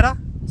version was better?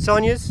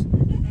 Sonia's?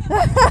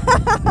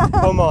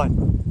 Or mine?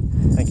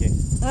 Thank you.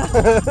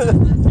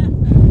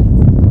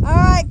 All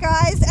right,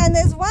 guys, and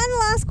there's one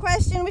last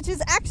question, which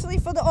is actually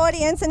for the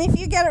audience, and if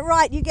you get it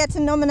right, you get to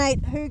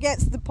nominate who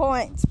gets the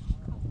point.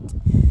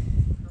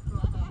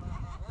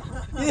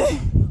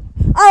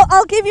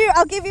 I'll give you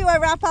a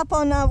wrap up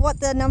on what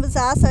the numbers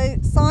are. So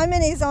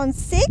Simon is on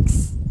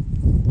 6,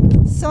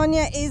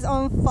 Sonia is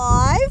on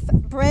 5,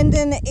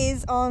 Brendan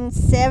is on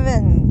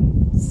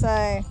 7.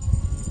 So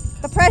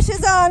the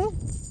pressure's on.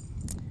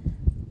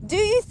 Do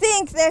you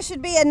think there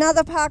should be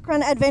another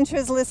Parkrun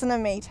Adventurers listener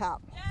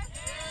meetup?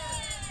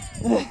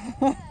 I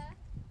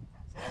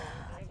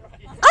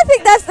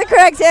think that's the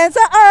correct answer.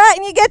 All right,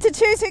 and you get to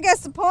choose who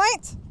gets the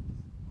point.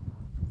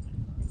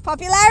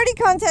 Popularity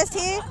contest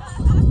here.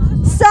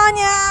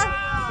 Sonia.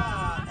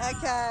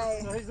 Okay.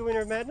 So who's the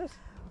winner of Madness?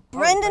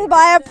 Brendan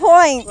by a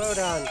point. Well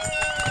done.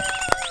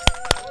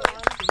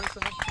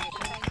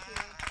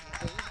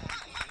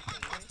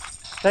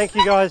 Thank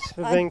you guys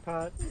for being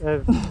part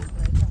of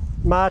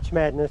March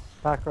Madness,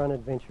 Parkrun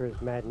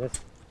Adventurers Madness.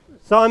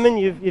 Simon,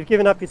 you've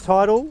given up your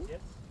title. Yes.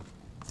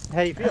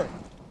 How do you feel?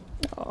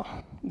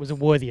 Was a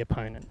worthy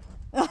opponent.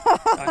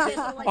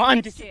 I'm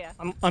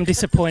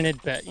disappointed,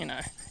 but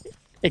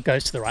it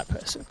goes to the right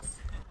person.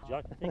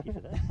 Thank you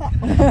for that.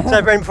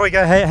 So, Brendan, before we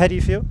go, how do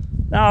you feel?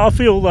 No, I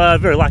feel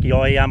very lucky.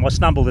 I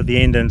stumbled at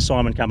the end and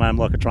Simon came home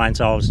like a train,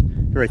 so I was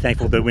very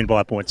thankful to win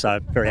by a point, so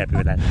very happy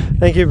with that.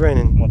 Thank you,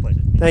 Brendan. My pleasure.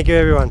 Thank you,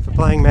 everyone, for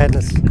playing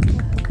Madness.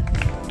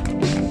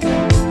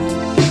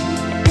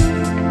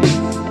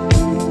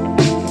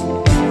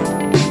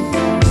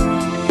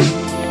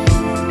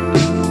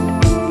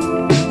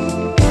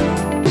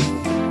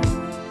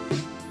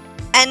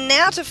 And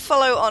now to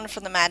follow on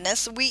from the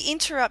madness, we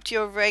interrupt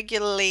your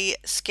regularly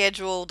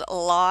scheduled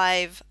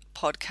live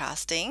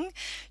podcasting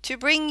to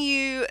bring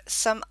you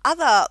some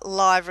other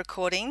live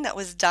recording that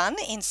was done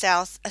in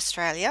South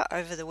Australia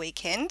over the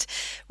weekend.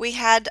 We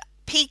had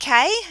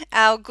PK,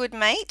 our good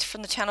mate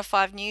from the Channel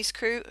 5 news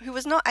crew, who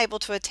was not able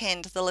to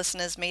attend the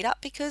listeners'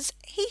 meetup because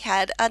he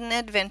had an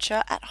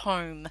adventure at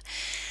home.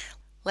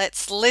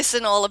 Let's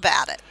listen all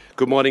about it.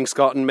 Good morning,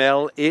 Scott and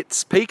Mel.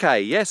 It's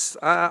PK. Yes,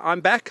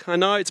 I'm back. I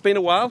know it's been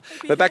a while,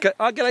 but back at...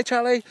 Oh, g'day,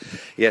 Charlie.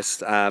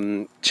 Yes,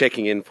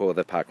 checking in for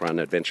the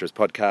Parkrun Adventurers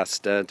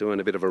podcast, doing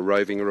a bit of a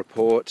roving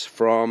report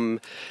from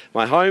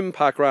my home,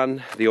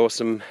 Parkrun, the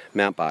awesome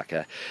Mount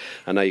Barker.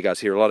 I know you guys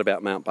hear a lot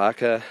about Mount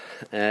Barker,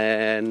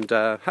 and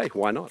hey,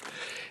 why not?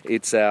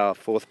 It's our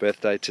 4th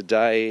birthday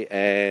today,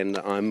 and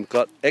I've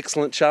got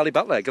excellent Charlie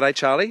Butler. G'day,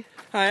 Charlie.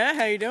 Hiya,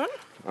 how you doing?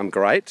 I'm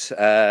great.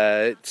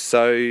 Can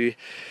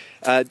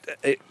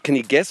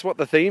you guess what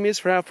the theme is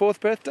for our 4th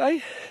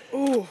birthday?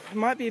 Oh, it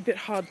might be a bit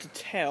hard to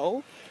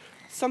tell.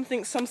 Some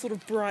sort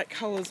of bright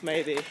colours,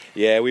 maybe.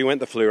 Yeah, we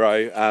went the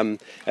fluoro.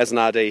 As an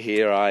RD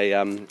here,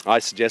 I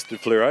suggested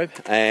fluoro,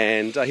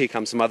 and here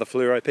come some other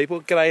fluoro people.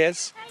 G'day,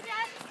 Ez. Hey,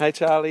 Dad. Hey,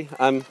 Charlie.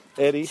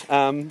 Eddie.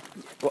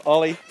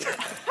 Ollie.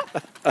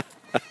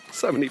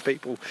 So many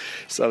people,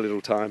 so little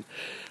time.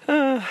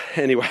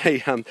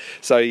 Anyway,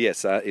 so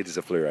yes, it is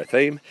a fluoro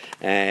theme,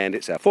 and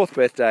it's our 4th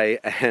birthday,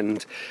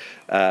 and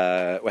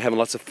we're having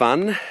lots of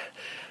fun.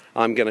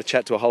 I'm going to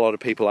chat to a whole lot of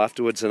people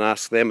afterwards and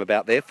ask them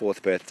about their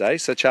 4th birthday.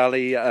 So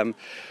Charlie,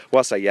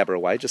 whilst I yabber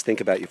away, just think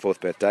about your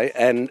 4th birthday,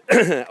 and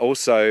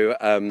also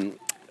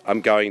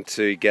I'm going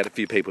to get a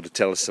few people to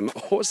tell us some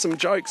awesome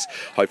jokes,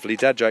 hopefully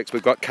dad jokes.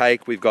 We've got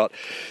cake, we've got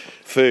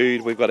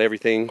food, we've got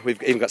everything.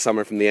 We've even got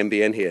someone from the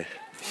NBN here.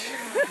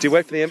 Do you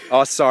work for the NBN?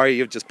 Oh, sorry,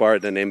 you've just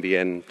borrowed an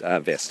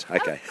NBN vest.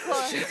 Okay.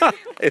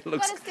 It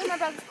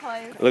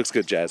looks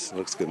good, Jazz. It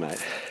looks good,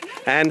 mate.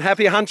 And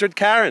happy 100,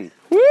 Karen.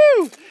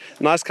 Woo!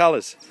 Nice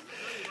colours.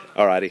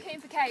 Alrighty. Keen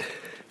for cake.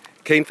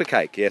 Keen for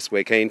cake, yes,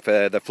 we're keen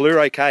for the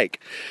fluoro cake.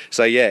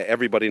 So yeah,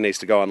 everybody needs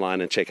to go online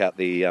and check out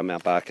the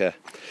Mount Barker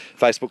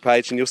Facebook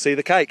page and you'll see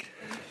the cake.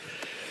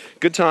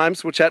 Good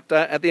times. We'll chat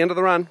at the end of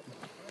the run.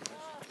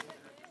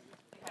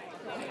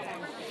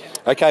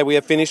 Okay, we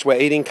have finished. We're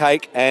eating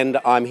cake, and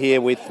I'm here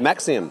with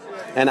Maxim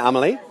and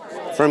Amelie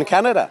from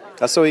Canada.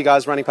 I saw you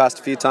guys running past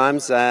a few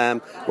times.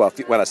 Well,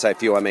 when I say a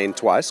few, I mean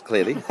twice,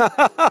 clearly.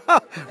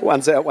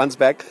 One's out, one's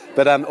back.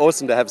 But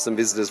awesome to have some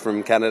visitors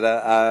from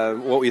Canada.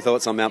 What were your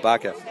thoughts on Mount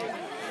Barker?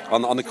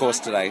 On the course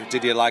today?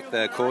 Did you like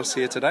the course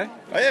here today?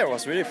 Oh yeah, it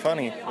was really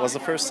funny. It was the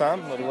first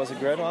time, but it was a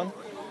great one.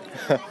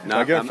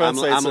 No,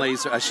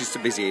 Amelie's she's too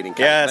busy eating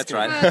cake. Yeah, that's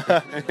right.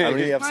 I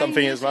really have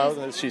something as well.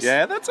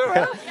 Yeah, that's all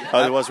right.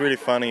 It was really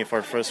funny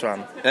for the first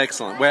run.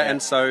 Excellent.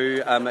 And so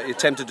you're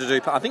tempted to do...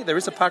 I think there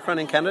is a park run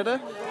in Canada.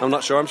 I'm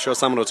not sure. I'm sure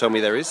someone will tell me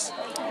there is.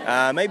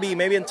 Maybe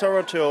in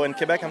Toronto, in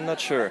Quebec, I'm not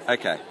sure.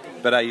 Okay.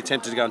 But are you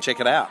tempted to go and check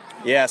it out?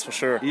 Yes, for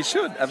sure. You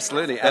should,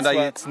 absolutely. That's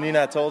what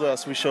Nina told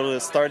us. We should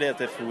start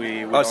it if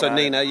we...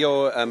 Nina,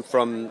 you're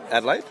from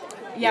Adelaide?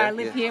 Yeah, I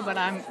live here, but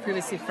I'm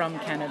previously from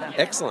Canada.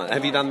 Excellent.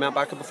 Have you done Mount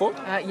Barker before?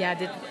 Yeah, I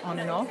did on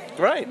and off.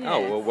 Great. Yeah.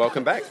 Oh, well,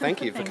 welcome back.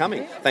 Thank you for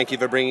coming. Thank you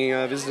for bringing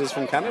visitors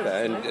from Canada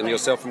and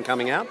yourself from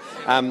coming out.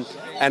 And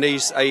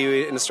are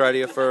you in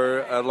Australia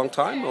for a long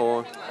time,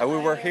 or? We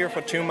were here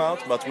for 2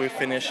 months, but we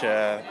finished.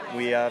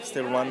 We have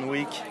still 1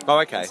 week. Oh,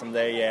 okay.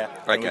 Someday, yeah.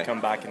 Okay. And we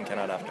come back in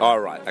Canada after. All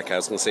right. Okay. I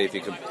was going to see if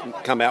you could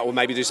come out or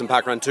maybe do some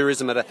parkrun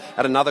tourism at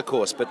another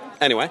course. But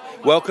anyway,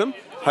 welcome.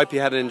 Hope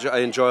you had an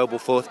enjoyable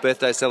 4th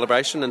birthday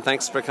celebration, and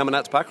thanks for coming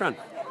out to Parkrun.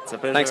 It's a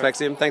pleasure. Thanks,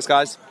 Maxim. Thanks,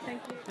 guys. Thank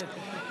you.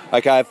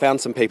 Okay, I've found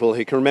some people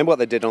who can remember what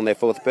they did on their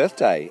 4th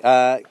birthday.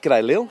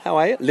 G'day, Lil. How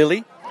are you?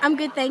 Lily? I'm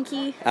good, thank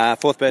you.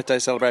 4th birthday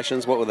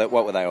celebrations, what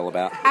were they all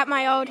about? At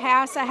my old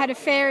house, I had a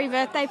fairy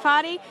birthday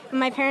party, and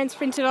my parents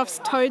printed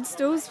off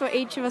toadstools for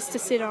each of us to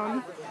sit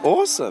on.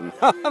 Awesome.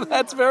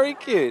 That's very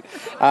cute.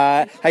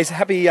 Hey, so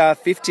happy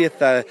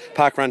 50th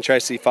Parkrun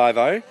Tracy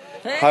 5-0.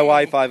 Hey.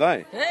 Hawaii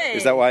 5-0. Hey.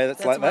 Is that why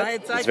it's like that? Why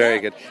it's like very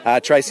that.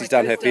 good. Tracy's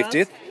done her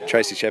 50th.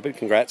 Tracy Shepherd,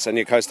 congrats. And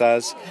your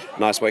co-stars,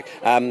 nice work.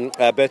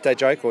 A birthday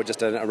joke or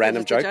just a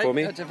random joke for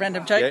me? It's a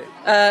random joke.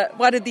 Yeah.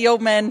 Why did the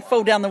old man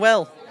fall down the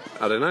well?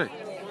 I don't know.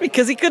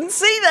 Because he couldn't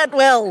see that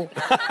well.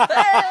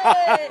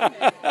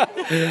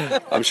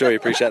 I'm sure you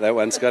appreciate that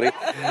one, Scotty.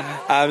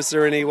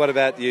 Sereni, what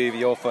about you,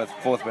 your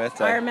 4th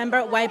birthday? I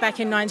remember way back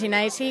in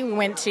 1980, we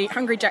went to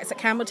Hungry Jack's at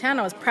Campbelltown.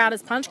 I was proud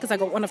as punch because I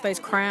got one of those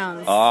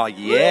crowns. Oh,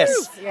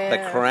 yes. Yeah,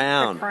 the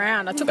crown. The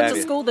crown. I took it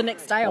to school the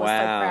next day. I was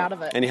so proud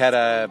of it. And you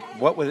had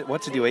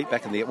what did you eat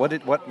back in the...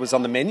 What was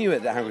on the menu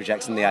at the Hungry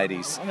Jack's in the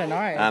 80s? I don't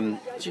know.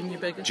 Junior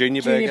burger.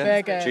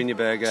 Junior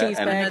burger.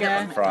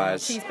 And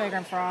fries. Cheeseburger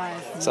and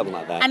fries. Something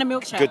like that. And a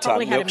milkshake. Good time.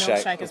 Probably had a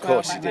milkshake as of well.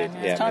 course you did.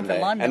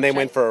 Yeah. And then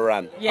went for a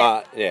run.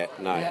 Yeah.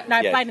 No,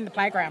 played in the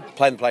playground.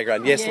 Played in the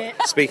playground, yes. Yeah.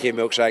 Speaking of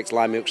milkshakes,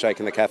 lime milkshake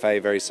in the cafe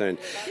very soon.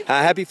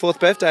 Happy 4th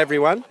birthday,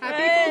 everyone.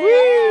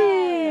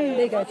 Happy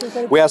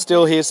We are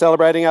still here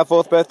celebrating our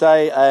 4th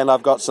birthday, and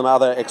I've got some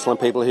other excellent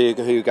people here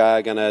who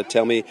are going to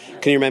tell me.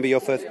 Can you remember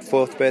your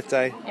 4th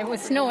birthday? It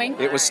was snowing.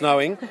 It was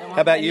snowing.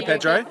 How about you,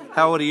 Pedro?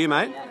 How old are you,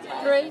 mate?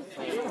 3.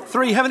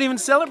 3. You haven't even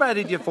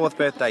celebrated your 4th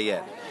birthday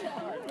yet.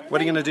 What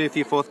are you going to do for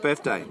your 4th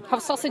birthday?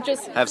 Have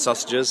sausages. Have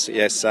sausages,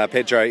 yes.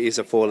 Pedro is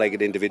a 4-legged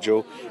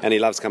individual and he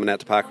loves coming out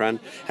to parkrun.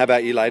 How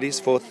about you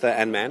ladies, 4th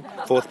and man,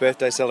 4th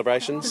birthday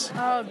celebrations?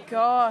 Oh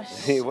gosh.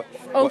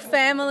 All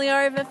family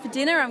over for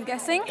dinner, I'm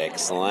guessing.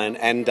 Excellent.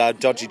 And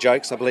dodgy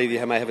jokes, I believe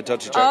you may have a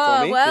dodgy joke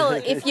for me. Well,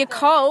 if you're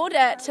cold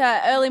at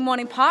early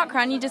morning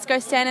parkrun, you just go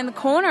stand in the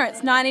corner.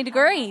 It's 90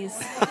 degrees.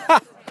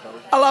 I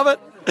love it.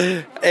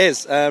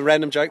 Ez, a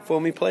random joke for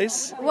me,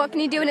 please. What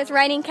can you do when it's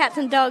raining cats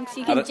and dogs?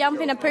 You can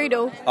jump in a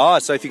poodle. Oh,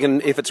 so if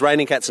it's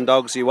raining cats and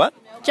dogs, you what?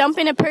 Jump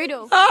in a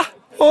poodle.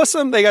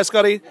 Awesome. There you go,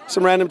 Scotty.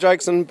 Some random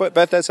jokes and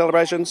birthday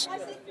celebrations.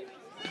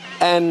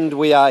 And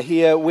we are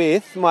here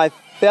with my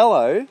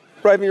fellow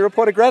roving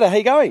reporter, Greta. How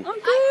you going? I'm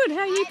good. How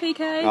are you,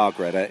 PK? Oh,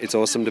 Greta, it's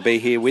awesome to be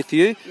here with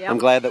you. Yep. I'm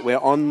glad that we're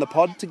on the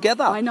pod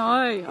together. I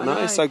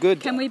know. So good.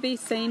 Can we be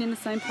seen in the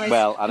same place?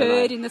 Well, I don't know.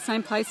 Heard in the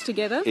same place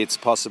together? It's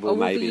possible, or will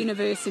maybe. the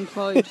universe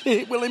implode?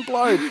 It will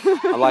implode.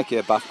 I like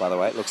your buff, by the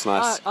way. It looks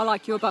nice. I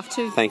like your buff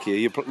too. Thank you.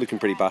 You're looking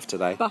pretty buff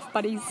today. Buff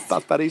buddies.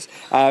 Buff buddies.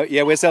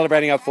 Yeah, we're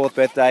celebrating our 4th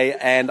birthday,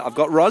 and I've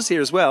got Roz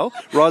here as well.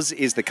 Roz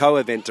is the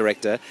co-event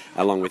director,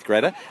 along with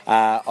Greta,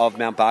 of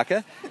Mount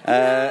Barker.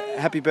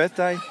 Happy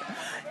birthday.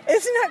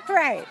 Isn't it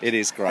great? It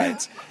is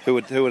great. Who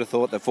would have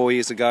thought that 4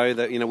 years ago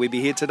that we'd be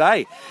here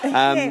today?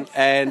 Yes.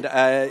 And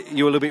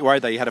you were a little bit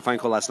worried though. You had a phone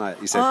call last night.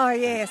 You said. Oh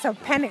yes, I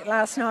panicked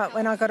last night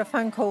when I got a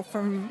phone call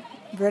from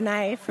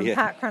Renee from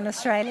Parkrun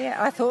Australia.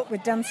 I thought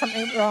we'd done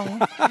something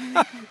wrong.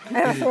 And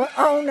I thought,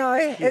 oh no,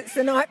 it's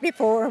the night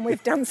before and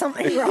we've done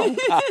something wrong.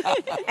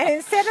 And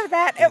instead of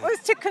that, it was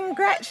to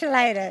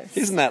congratulate us.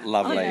 Isn't that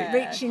lovely? On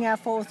reaching our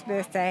 4th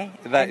birthday.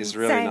 That is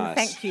really saying nice.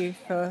 Thank you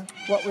for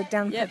what we've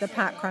done for the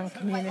Parkrun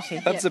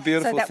community. That's a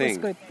beautiful so that thing.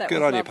 Was good.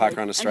 Good on you,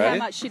 Parkrun Australia.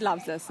 And how much she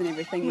loves us and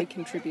everything we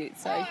contribute.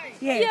 So,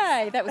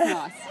 yes. Yay, that was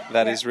nice.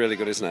 That is really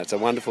good, isn't it? It's a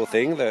wonderful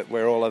thing that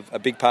we're all a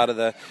big part of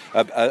a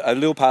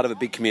little part of a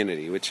big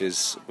community, which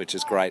is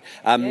great.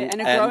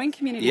 And a growing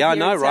community. Yeah, I here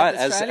know, in right?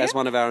 South As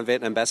one of our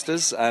event ambassadors,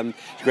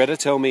 Greta,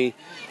 tell me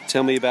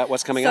about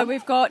what's coming up.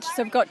 We've got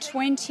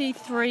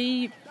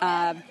 23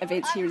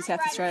 events here in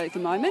South Australia at the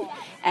moment,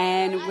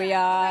 and we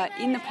are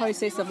in the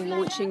process of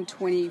launching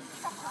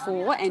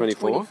 24 and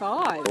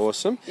 25.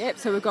 Awesome. Yep.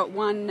 So we've got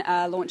one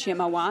launching at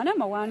Moana.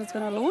 Moana's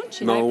going to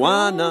launch in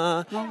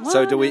Moana. April.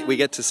 So do we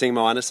get to sing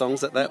Moana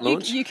songs at that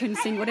launch? You can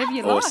sing whatever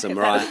you awesome,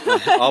 like. Awesome,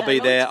 right. I'll be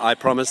there. I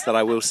promise that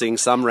I will sing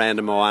some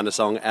random Moana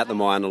song at the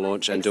Moana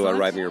launch and do a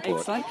raving report.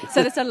 Excellent.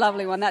 So that's a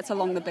lovely one. That's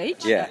along the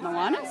beach at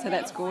Moana, so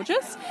that's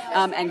gorgeous.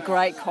 And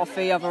great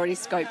coffee. I've already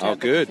scoped out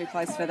the coffee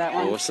place for that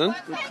one. Awesome.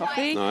 Good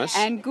coffee. Nice.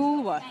 And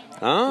Gulwa.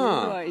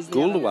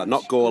 Gulwa,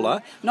 not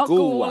Gawler. Not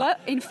Gawler.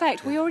 In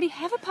fact, we already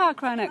have a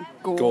parkrun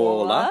at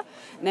Gawler.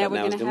 Now we're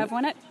going to have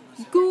one at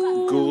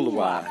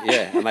Gulwa.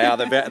 Yeah, and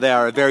they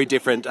are a very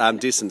different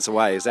distance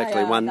away.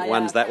 Exactly.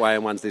 One's that way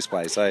and one's this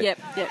way. So yep,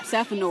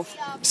 south and north.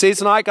 See you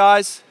tonight,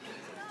 guys.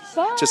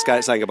 Bye. Just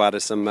saying goodbye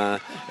to some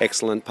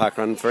excellent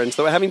parkrun friends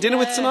that we're having dinner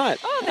with tonight.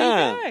 Oh,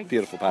 there you go.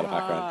 Beautiful part of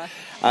parkrun.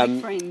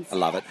 Friends. I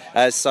love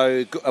it.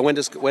 So when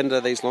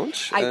do these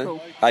launch?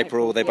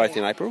 April. They're both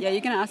in April. Yeah,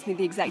 you're going to ask me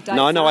the exact date.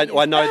 No, I know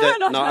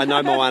that. No, I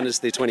know Moana's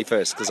the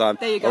 21st because I'm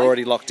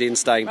already locked in,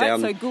 staying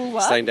down there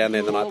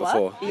the night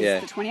before.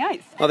 Is the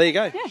 28th. Oh, there you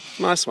go. Yeah.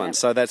 Nice one.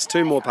 So that's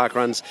 2 more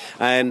parkruns,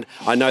 and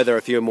I know there are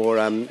a few more,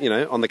 on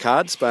the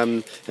cards.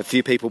 A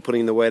few people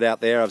putting the word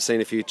out there. I've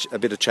seen a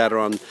bit of chatter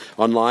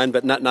online,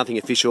 but nothing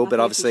official.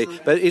 But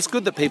it's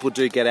good that people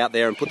do get out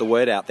there and put the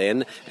word out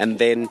then,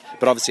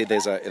 but obviously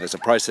there's a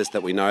process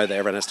that we know that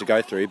everyone has to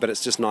go through, but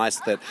it's just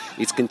nice that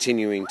it's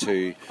continuing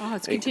to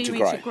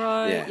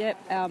grow. Yep,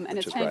 and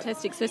it's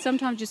fantastic. So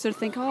sometimes you sort of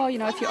think,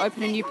 if you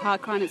open a new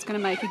parkrun, it's going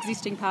to make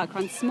existing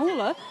parkruns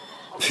smaller.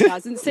 It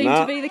doesn't seem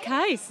to be the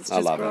case. It's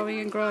just growing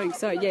and growing.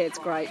 So, it's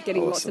great.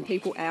 Getting lots of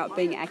people out,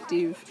 being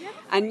active.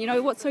 And,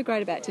 what's so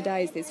great about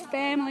today is there's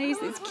families,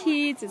 there's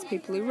kids, there's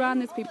people who run,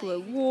 there's people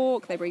who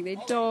walk, they bring their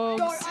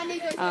dogs.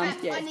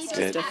 It's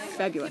just a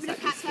fabulous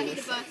atmosphere.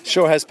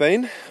 Sure has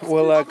been.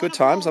 Well, good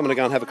times. I'm going to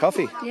go and have a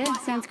coffee. Yeah,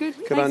 sounds good.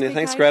 Good on you.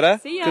 Thanks,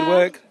 Greta. See ya. Good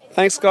work.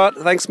 Thanks, Scott.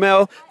 Thanks,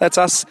 Mel. That's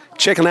us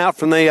checking out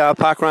from the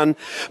parkrun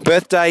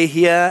birthday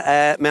here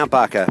at Mount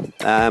Barker.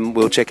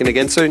 We'll check in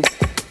again soon.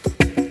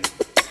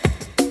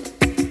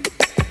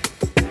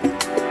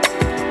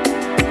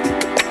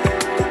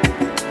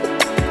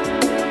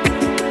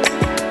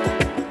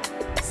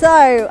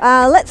 So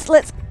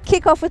let's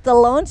kick off with the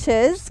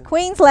launches.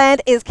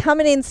 Queensland is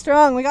coming in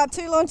strong. We got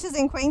 2 launches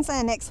in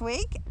Queensland next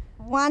week.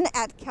 One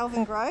at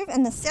Kelvin Grove,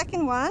 and the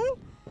second one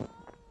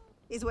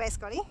is where,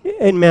 Scotty?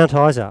 In Mount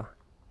Isa.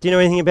 Do you know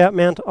anything about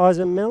Mount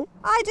Isa, Mel?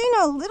 I do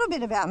know a little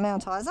bit about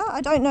Mount Isa.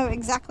 I don't know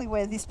exactly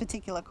where this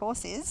particular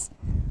course is,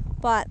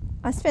 but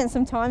I spent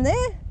some time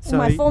there in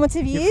my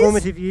formative years. Your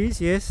formative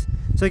years, yes.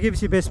 So give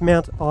us your best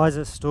Mount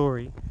Isa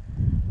story.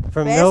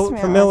 From Best Mel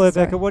Mel Isa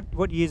Urbecker, story.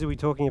 what years are we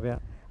talking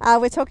about?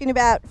 We're talking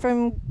about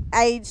from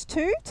age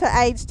 2 to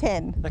age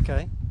 10.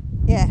 Okay.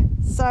 Yeah,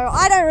 so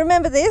I don't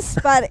remember this,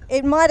 but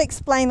it might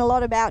explain a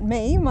lot about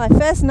me. My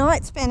first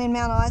night spent in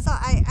Mount Isa,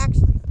 I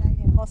actually stayed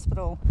in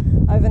hospital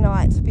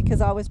overnight because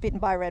I was bitten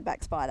by a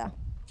redback spider.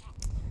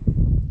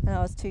 And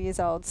I was 2 years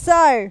old.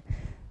 So,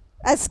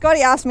 as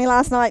Scotty asked me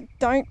last night,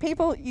 don't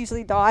people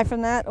usually die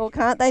from that, or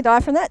can't they die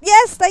from that?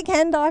 Yes, they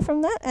can die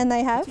from that, and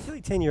they have.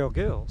 Particularly 10-year-old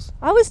girls.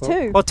 I was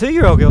 2. Or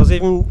 2-year-old girls,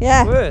 even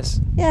worse.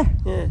 Yeah.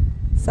 Yeah.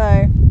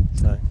 So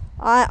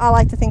I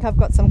like to think I've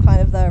got some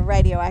kind of the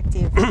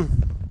radioactive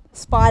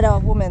spider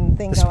woman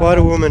thing The going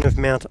Spider on. Woman of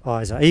Mount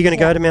Isa. Are you going to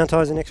go to Mount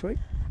Isa next week?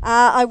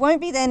 I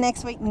won't be there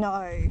next week,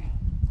 no.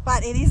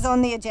 But it is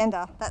on the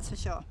agenda, that's for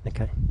sure.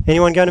 Okay.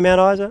 Anyone going to Mount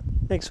Isa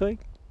next week?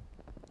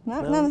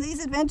 No, none of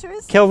these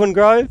adventurers? Kelvin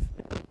Grove?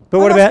 But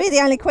I what must about be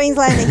the only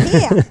Queenslander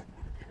here.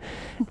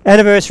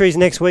 anniversaries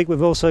next week?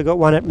 We've also got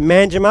one at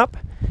Manjimup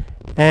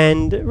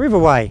and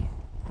Riverway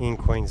in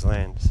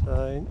Queensland.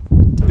 So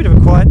it's a bit of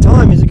a quiet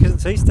time, is it, because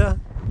it's Easter?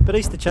 But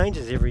Easter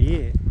changes every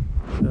year.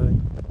 So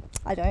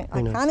I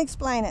can't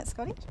explain it,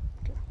 Scotty.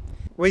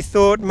 we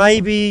thought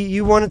maybe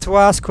you wanted to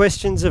ask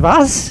questions of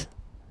us.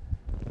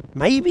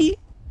 Maybe.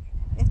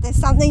 If there's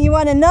something you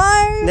want to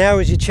know. Now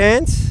is your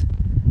chance.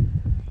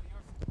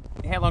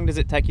 How long does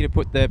it take you to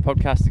put the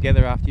podcast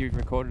together after you've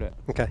recorded it?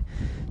 Okay.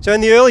 So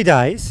in the early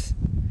days,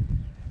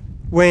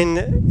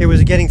 when it was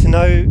a getting to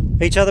know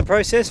each other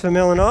process for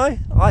Mel and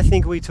I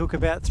think we took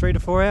about 3 to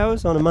 4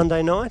 hours on a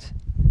Monday night.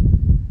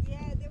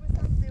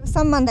 There were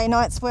some Monday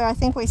nights where I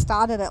think we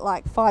started at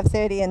like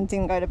 5:30 and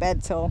didn't go to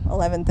bed till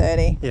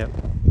 11:30. Yeah.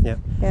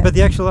 But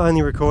the actual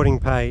only recording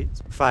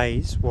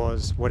phase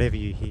was whatever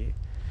you hear.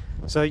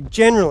 So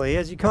generally,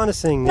 as you're kind of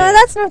seeing now... No,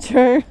 that's not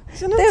true.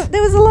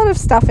 There was a lot of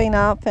stuffing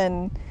up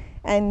and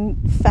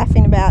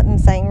faffing about and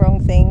saying wrong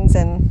things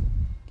and,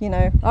 you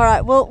know, all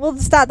right, we'll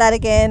start that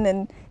again.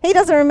 And he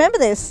doesn't remember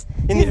this.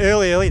 In the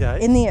early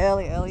days? In the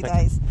early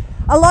days.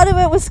 A lot of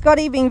it was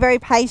Scotty being very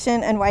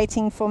patient and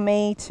waiting for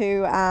me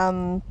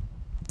to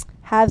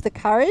have the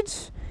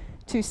courage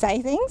to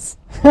say things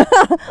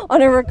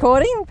on a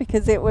recording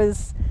because it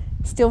was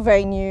still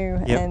very new.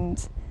 Yep.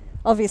 And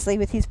obviously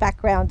with his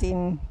background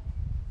in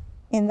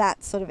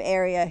that sort of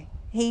area,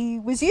 he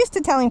was used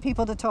to telling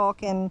people to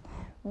talk and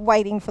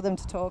waiting for them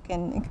to talk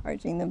and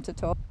encouraging them to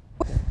talk.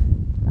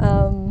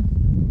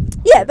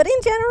 But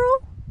in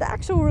general, the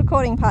actual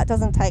recording part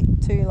doesn't take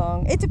too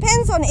long. It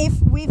depends on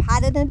if we've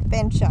had an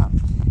adventure.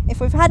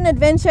 If we've had an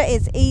adventure,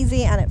 it's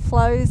easy and it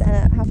flows and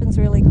it happens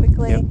really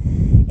quickly. Yep.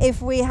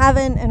 If we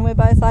haven't and we're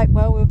both like,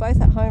 well, we were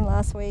both at home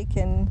last week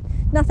and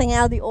nothing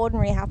out of the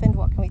ordinary happened,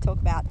 what can we talk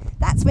about?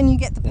 That's when you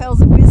get the pearls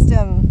of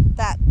wisdom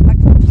that are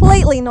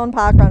completely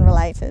non-parkrun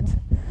related.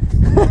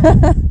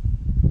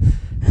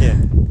 Yeah,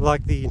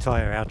 like the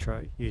entire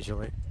outro,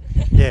 usually.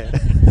 Yeah.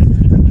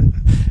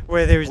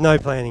 Where there is no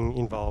planning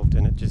involved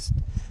and it just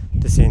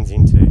descends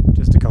into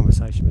just a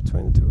conversation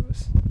between the two of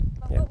us.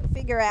 What we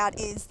figure out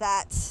is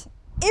that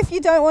if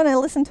you don't want to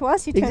listen to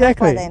us, you turn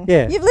Exactly, off by then.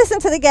 yeah. You've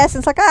listened to the guests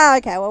and it's like,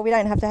 okay, well, we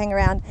don't have to hang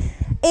around.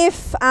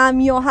 If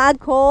you're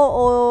hardcore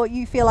or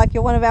you feel like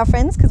you're one of our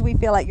friends, because we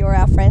feel like you're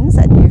our friends,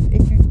 and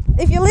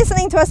if you're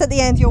listening to us at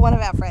the end, you're one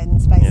of our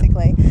friends,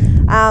 basically,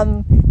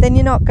 then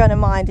you're not going to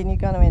mind and you're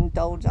going to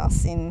indulge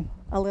us in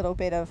a little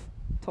bit of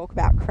talk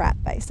about crap,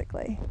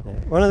 basically. Yeah.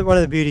 One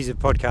of the beauties of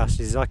podcasts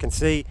is I can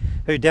see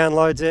who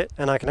downloads it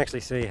and I can actually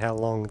see how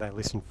long they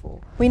listen for.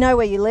 We know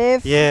where you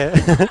live.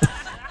 Yeah.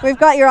 We've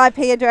got your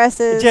IP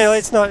addresses. Generally,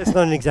 it's not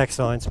an exact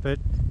science, but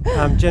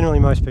generally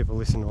most people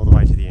listen all the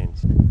way to the end.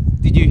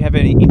 Did you have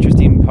any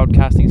interest in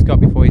podcasting, Scott,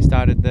 before you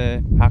started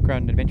the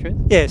Parkrun Adventurers?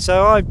 Yeah,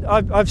 so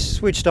I've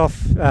switched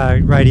off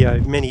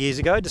radio many years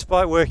ago,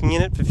 despite working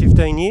in it for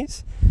 15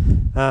 years.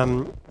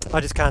 I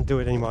just can't do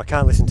it anymore. I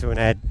can't listen to an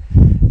ad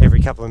every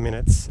couple of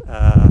minutes.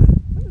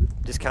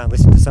 Just can't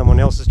listen to someone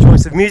else's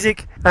choice of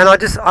music. And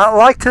I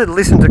like to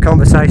listen to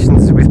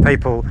conversations with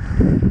people,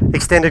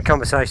 extended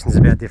conversations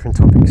about different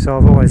topics. So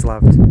I've always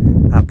loved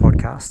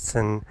podcasts.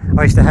 And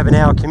I used to have an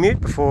hour commute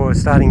before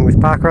starting with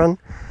Parkrun.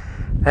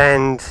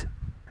 And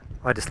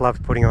I just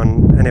loved putting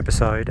on an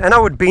episode. And I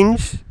would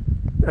binge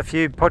a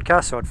few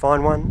podcasts, so I'd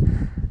find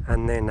one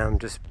and then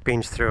just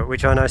binge through it,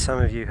 which I know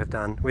some of you have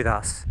done with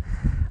us.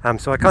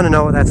 So I kind of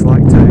know what that's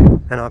like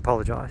too, and I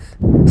apologise.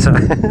 So,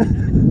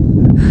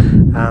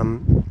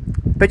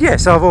 but yeah,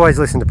 so I've always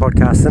listened to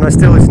podcasts, and I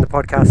still listen to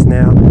podcasts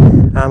now.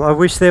 I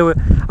wish there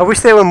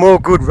were more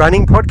good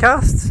running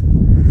podcasts.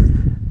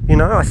 You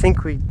know, I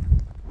think we.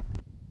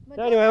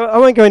 So anyway, I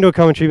won't go into a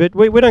commentary, but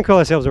we don't call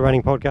ourselves a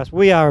running podcast.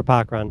 We are a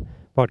parkrun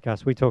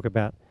podcast. We talk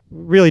about,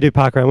 really do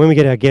parkrun. When we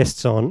get our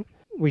guests on,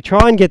 we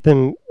try and get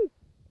them,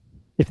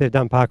 if they've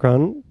done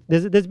parkrun.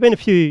 There's been a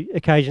few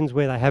occasions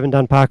where they haven't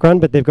done parkrun,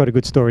 but they've got a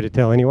good story to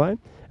tell anyway,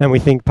 and we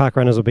think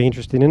parkrunners will be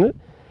interested in it.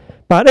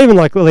 But even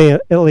like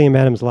Liam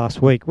Adams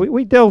last week,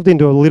 we delved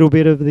into a little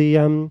bit of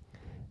the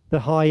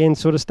high-end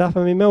sort of stuff.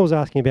 I mean, Mel was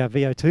asking about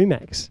VO2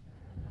 max.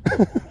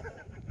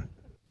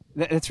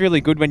 It's really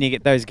good when you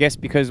get those guests,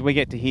 because we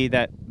get to hear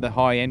the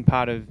high-end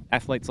part of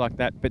athletes like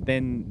that, but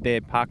then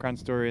their parkrun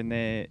story and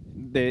their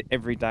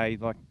everyday,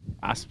 like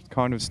us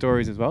kind of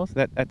stories as well.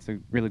 So that's a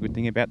really good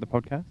thing about the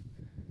podcast.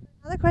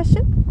 Another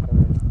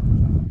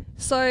question?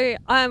 So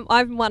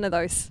I'm one of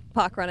those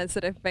park runners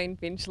that have been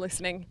binge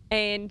listening,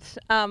 and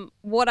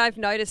what I've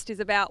noticed is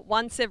about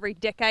once every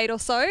decade or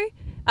so,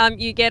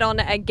 you get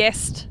on a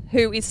guest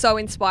who is so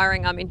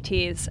inspiring I'm in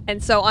tears.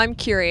 And so I'm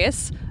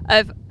curious,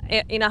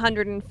 in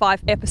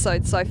 105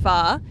 episodes so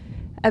far,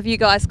 have you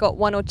guys got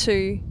one or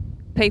two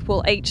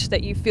people each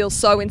that you feel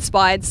so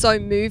inspired, so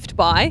moved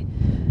by?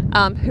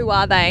 Who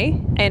are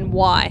they and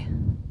why?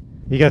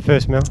 You go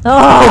first, Mel.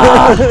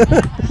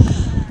 Oh!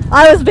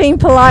 I was being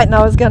polite and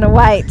I was going to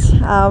wait.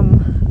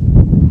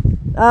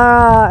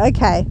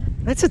 Okay.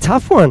 That's a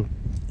tough one.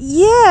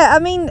 Yeah, I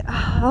mean,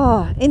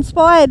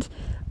 inspired.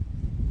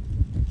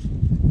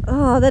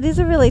 Oh, that is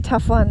a really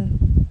tough one.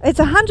 It's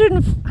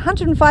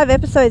 105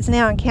 episodes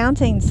now and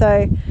counting, so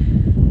I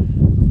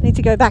need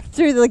to go back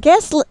through the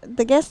guest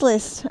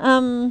list.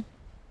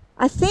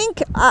 I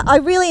think I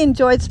really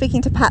enjoyed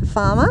speaking to Pat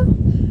Farmer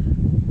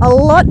a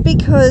lot,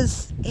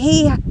 because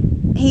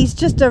he's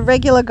just a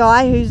regular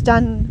guy who's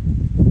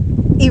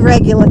done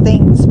irregular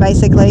things,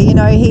 basically. You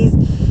know, he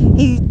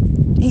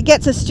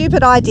gets a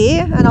stupid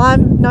idea, and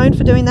I'm known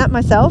for doing that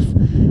myself.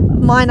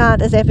 Mine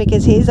aren't as epic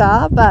as his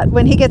are, but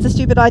when he gets a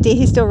stupid idea,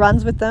 he still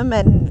runs with them,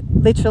 and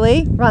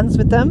literally runs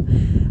with them,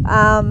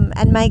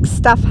 and makes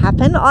stuff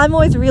happen. I'm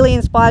always really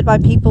inspired by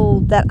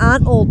people that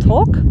aren't all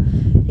talk.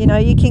 You know,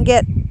 you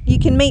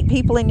can meet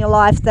people in your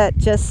life that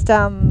just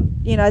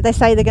they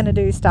say they're going to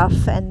do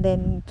stuff and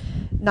then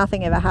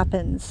nothing ever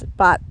happens.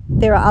 But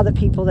there are other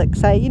people that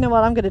say, you know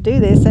what, I'm going to do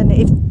this, and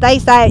if they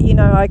say it,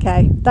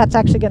 okay, that's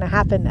actually going to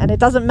happen, and it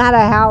doesn't matter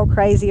how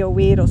crazy or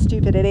weird or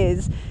stupid it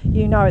is,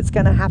 it's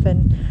going to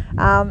happen.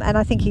 And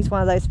I think he's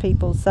one of those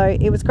people. So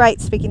it was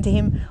great speaking to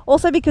him,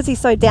 also because he's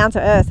so down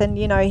to earth, and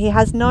he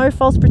has no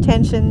false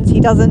pretensions.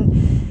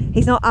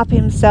 He's not up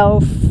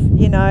himself.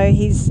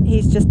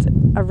 He's just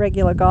a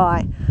regular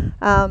guy.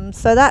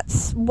 So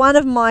that's one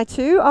of my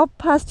two. I'll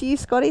pass to you,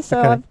 Scotty, so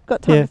okay. I've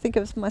got time to think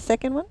of my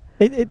second one.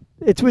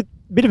 It's with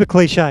a bit of a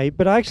cliche,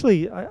 but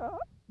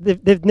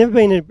they've never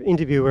been an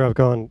interview where I've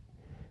gone,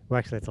 well,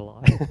 actually, that's a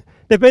lie.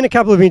 There've been a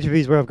couple of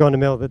interviews where I've gone to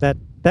Mel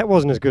that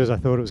wasn't as good as I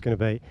thought it was going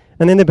to be.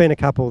 And then there've been a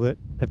couple that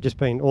have just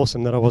been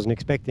awesome that I wasn't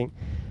expecting.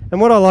 And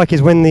what I like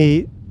is when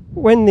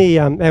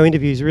our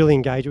interviews really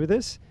engage with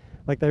us,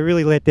 like they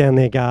really let down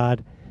their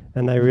guard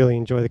and they really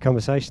enjoy the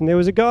conversation. There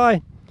was a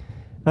guy,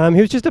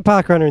 he was just a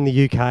park runner in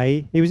the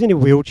UK. He was in a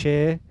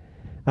wheelchair.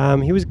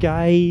 He was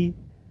gay.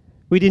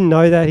 We didn't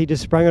know that. He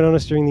just sprung it on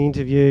us during the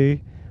interview.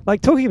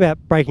 Like, talking about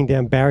breaking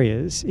down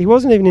barriers, he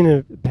wasn't even in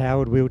a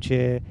powered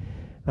wheelchair.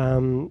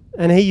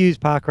 And he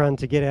used parkrun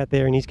to get out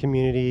there in his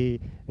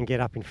community and get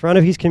up in front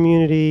of his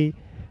community.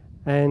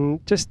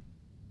 And just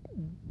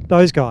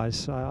those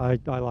guys I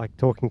like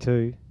talking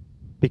to,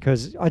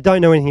 because I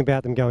don't know anything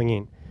about them going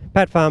in.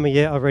 Pat Farmer,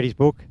 yeah, I've read his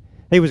book.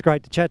 He was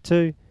great to chat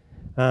to.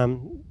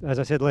 As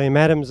I said, Liam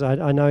Adams,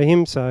 I know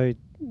him, so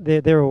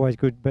they're always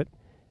good. But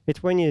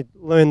it's when you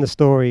learn the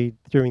story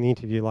during the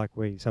interview, like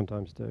we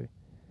sometimes do.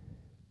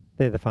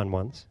 They're the fun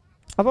ones.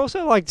 I've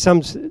also liked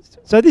some.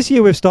 So this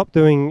year we've stopped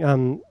doing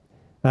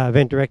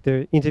event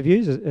director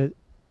interviews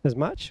as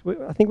much.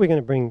 I think we're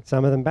going to bring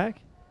some of them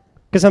back,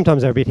 because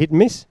sometimes they're a bit hit and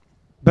miss.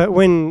 But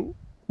when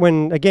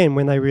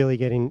they really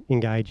get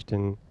engaged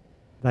and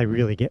they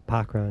really get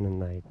parkrun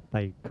and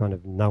they kind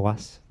of know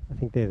us, I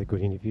think they're the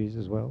good interviews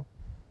as well.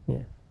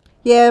 Yeah.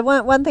 Yeah,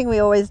 one thing we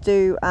always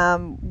do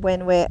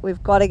when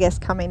we've got a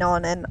guest coming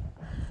on, and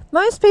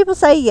most people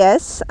say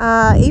yes,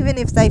 even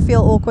if they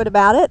feel awkward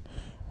about it,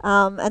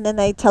 and then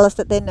they tell us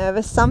that they're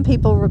nervous. Some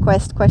people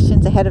request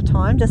questions ahead of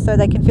time just so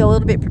they can feel a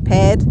little bit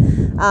prepared,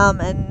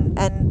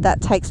 and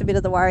that takes a bit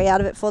of the worry out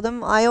of it for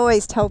them. I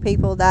always tell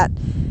people that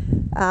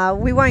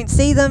we won't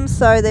see them,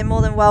 so they're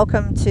more than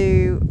welcome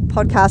to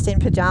podcast in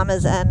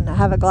pajamas and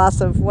have a glass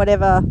of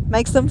whatever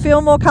makes them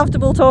feel more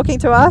comfortable talking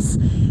to us.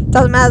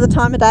 Doesn't matter the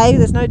time of day,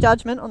 there's no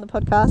judgment on the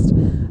podcast.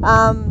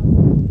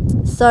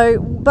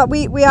 But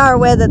we are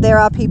aware that there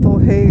are people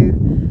who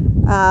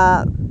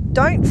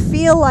don't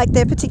feel like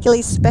they're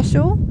particularly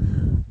special,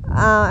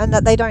 and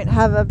that they don't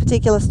have a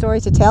particular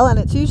story to tell, and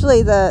it's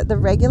usually the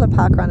regular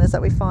park runners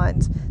that we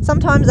find.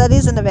 Sometimes that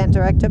is an event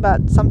director,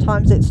 but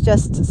sometimes it's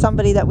just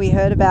somebody that we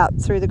heard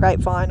about through the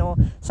grapevine, or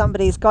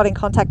somebody's got in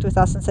contact with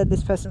us and said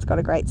this person's got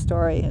a great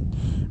story and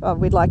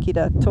we'd like you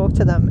to talk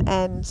to them.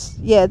 And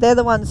yeah, they're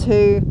the ones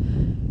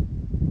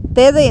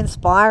they're the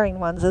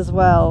inspiring ones as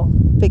well,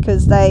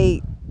 because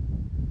they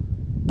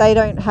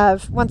don't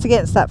have, once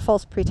again, it's that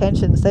false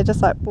pretensions. They're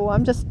just like, well,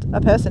 I'm just a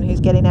person who's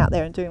getting out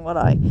there and doing what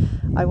I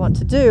want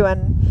to do.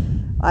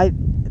 And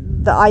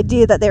the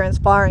idea that they're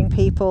inspiring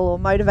people or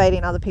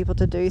motivating other people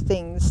to do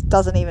things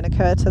doesn't even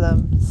occur to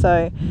them.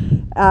 So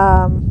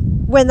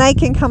when they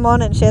can come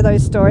on and share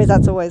those stories,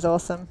 that's always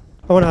awesome.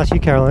 I want to ask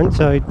you, Caroline,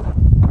 so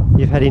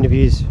you've had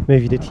interviews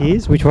move you to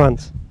tears. Which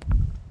ones?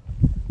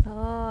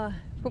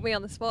 Put me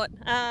on the spot.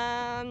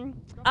 Yeah,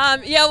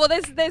 well,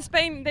 there's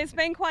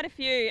been quite a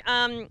few.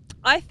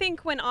 I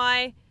think when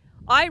I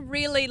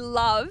really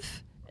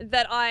love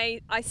that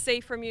I see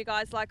from you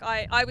guys, like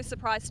I was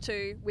surprised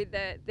too with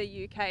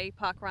the UK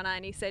park runner,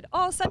 and he said,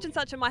 oh, such and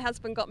such, and my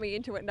husband got me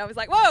into it, and I was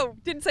like, whoa,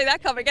 didn't see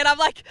that coming. And I'm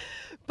like,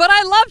 but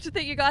I loved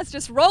that you guys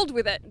just rolled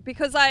with it,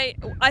 because I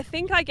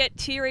think I get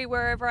teary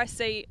wherever I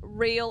see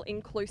real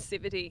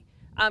inclusivity,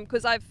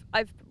 because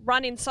I've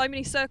run in so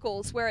many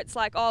circles where it's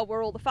like, oh,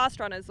 we're all the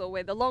fast runners, or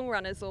we're the long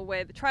runners, or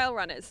we're the trail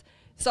runners.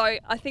 So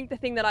I think the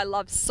thing that I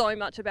love so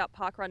much about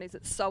parkrun is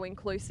it's so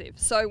inclusive.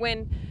 So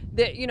when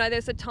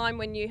there's a time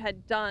when you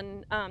had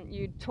done,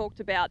 you talked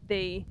about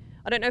I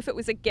don't know if it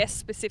was a guest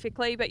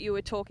specifically, but you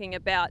were talking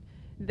about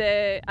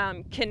the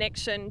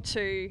connection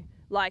to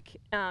like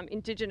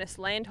Indigenous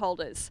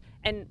landholders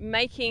and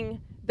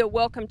making the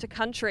welcome to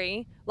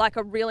country like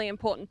a really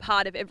important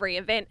part of every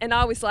event. And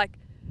I was like,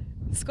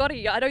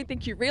 Scotty, I don't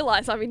think you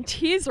realise I'm in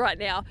tears right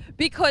now,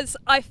 because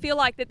I feel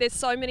like that there's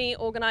so many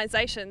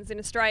organisations in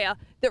Australia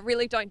that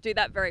really don't do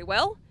that very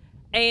well.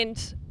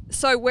 And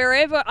so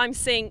wherever I'm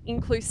seeing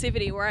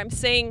inclusivity, where I'm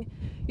seeing,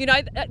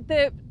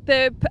 the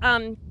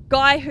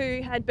guy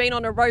who had been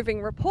on a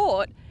roving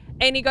report,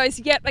 and he goes,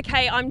 yep,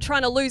 okay, I'm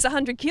trying to lose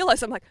 100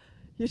 kilos. I'm like,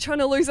 you're trying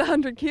to lose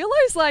 100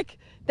 kilos? Like,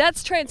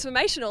 that's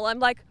transformational. I'm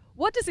like,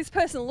 what does this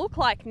person look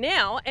like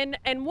now?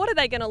 And what are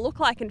they going to look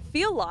like and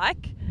feel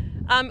like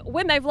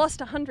when they've lost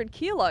 100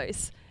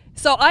 kilos.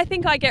 So I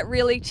think I get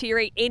really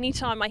teary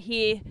anytime I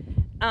hear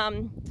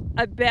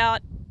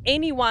about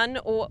anyone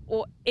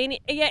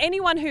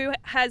anyone who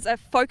has a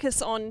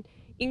focus on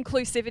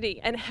inclusivity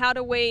and how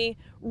do we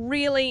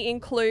really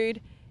include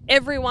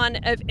everyone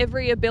of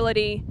every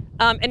ability,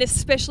 and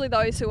especially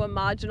those who are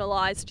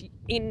marginalised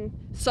in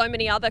so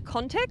many other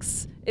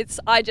contexts.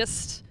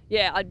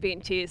 I'd be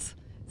in tears.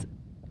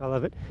 I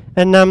love it.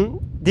 And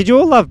did you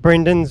all love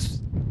Brendan's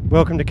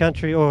welcome to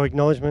country or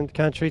acknowledgement to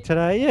country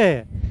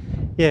today?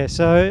 Yeah.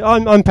 So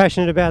I'm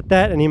passionate about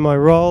that, and in my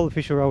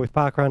official role with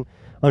Parkrun,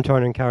 I'm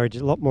trying to encourage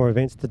a lot more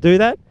events to do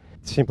that,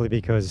 simply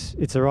because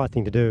it's the right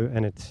thing to do,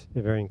 and it's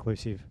a very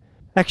inclusive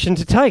action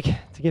to take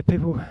to get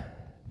people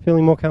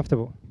feeling more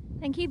comfortable.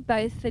 Thank you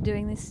both for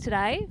doing this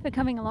today, for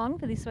coming along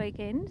for this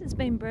weekend. It's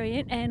been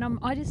brilliant, and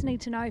I just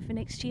need to know for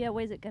next year,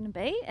 where's it going to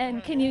be,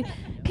 and can you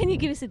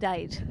give us a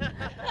date?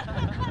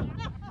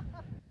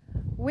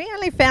 We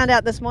only found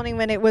out this morning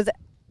when it was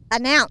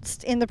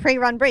announced in the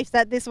pre-run brief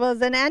that this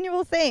was an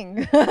annual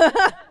thing.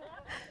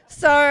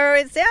 So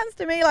it sounds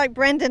to me like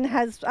Brendan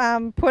has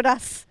put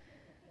us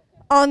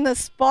on the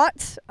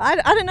spot. I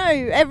don't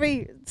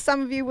know,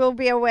 some of you will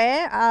be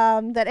aware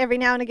that every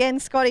now and again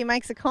Scotty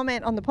makes a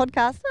comment on the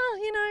podcast,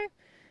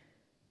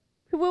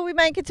 will we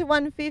make it to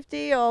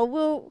 150, or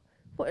will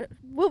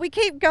we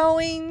keep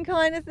going,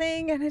 kind of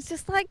thing. And it's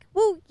just like,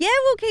 well, yeah,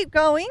 we'll keep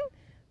going,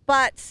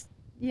 but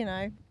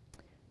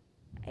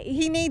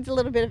he needs a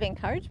little bit of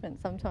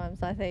encouragement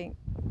sometimes, I think.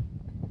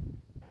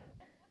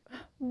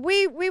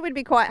 We would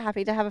be quite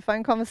happy to have a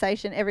phone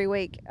conversation every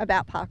week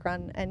about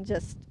parkrun and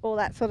just all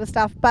that sort of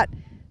stuff. But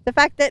the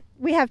fact that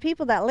we have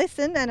people that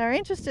listen and are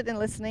interested in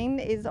listening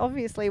is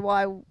obviously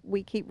why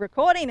we keep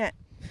recording it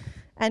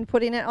and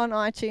putting it on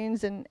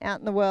iTunes and out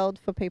in the world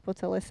for people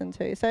to listen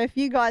to. So if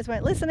you guys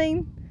weren't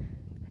listening,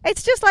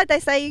 it's just like they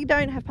say, you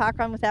don't have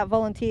parkrun without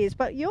volunteers,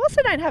 but you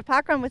also don't have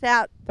parkrun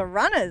without the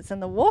runners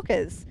and the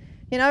walkers.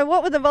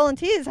 What would the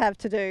volunteers have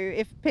to do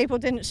if people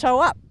didn't show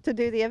up to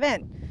do the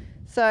event?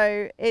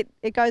 So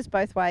it goes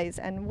both ways,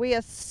 and we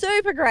are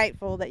super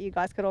grateful that you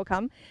guys could all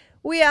come.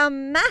 We are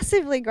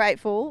massively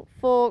grateful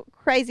for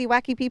crazy,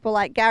 wacky people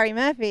like Gary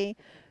Murphy,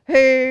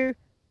 who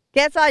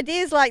gets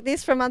ideas like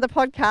this from other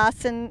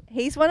podcasts, and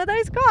he's one of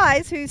those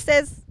guys who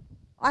says,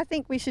 I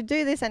think we should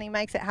do this, and he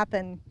makes it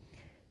happen.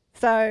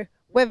 So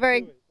we're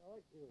very...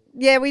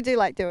 Yeah, we do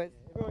like doers.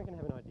 Everyone can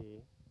have an idea.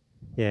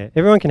 Yeah,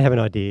 everyone can have an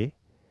idea.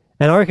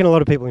 And I reckon a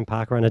lot of people in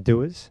parkrun are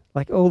doers.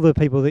 Like all the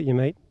people that you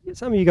meet,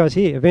 some of you guys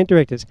here, event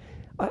directors,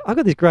 I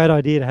got this great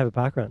idea to have a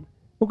parkrun.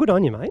 Well, good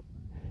on you, mate.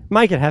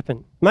 Make it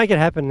happen. Make it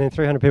happen, and then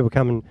 300 people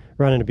come and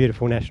run in a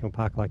beautiful national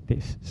park like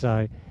this.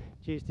 So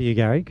cheers to you,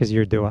 Gary, because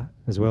you're a doer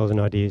as well as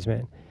an ideas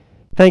man.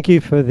 Thank you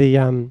for the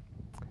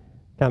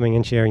coming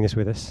and sharing this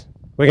with us.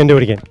 We're going to do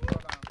it again.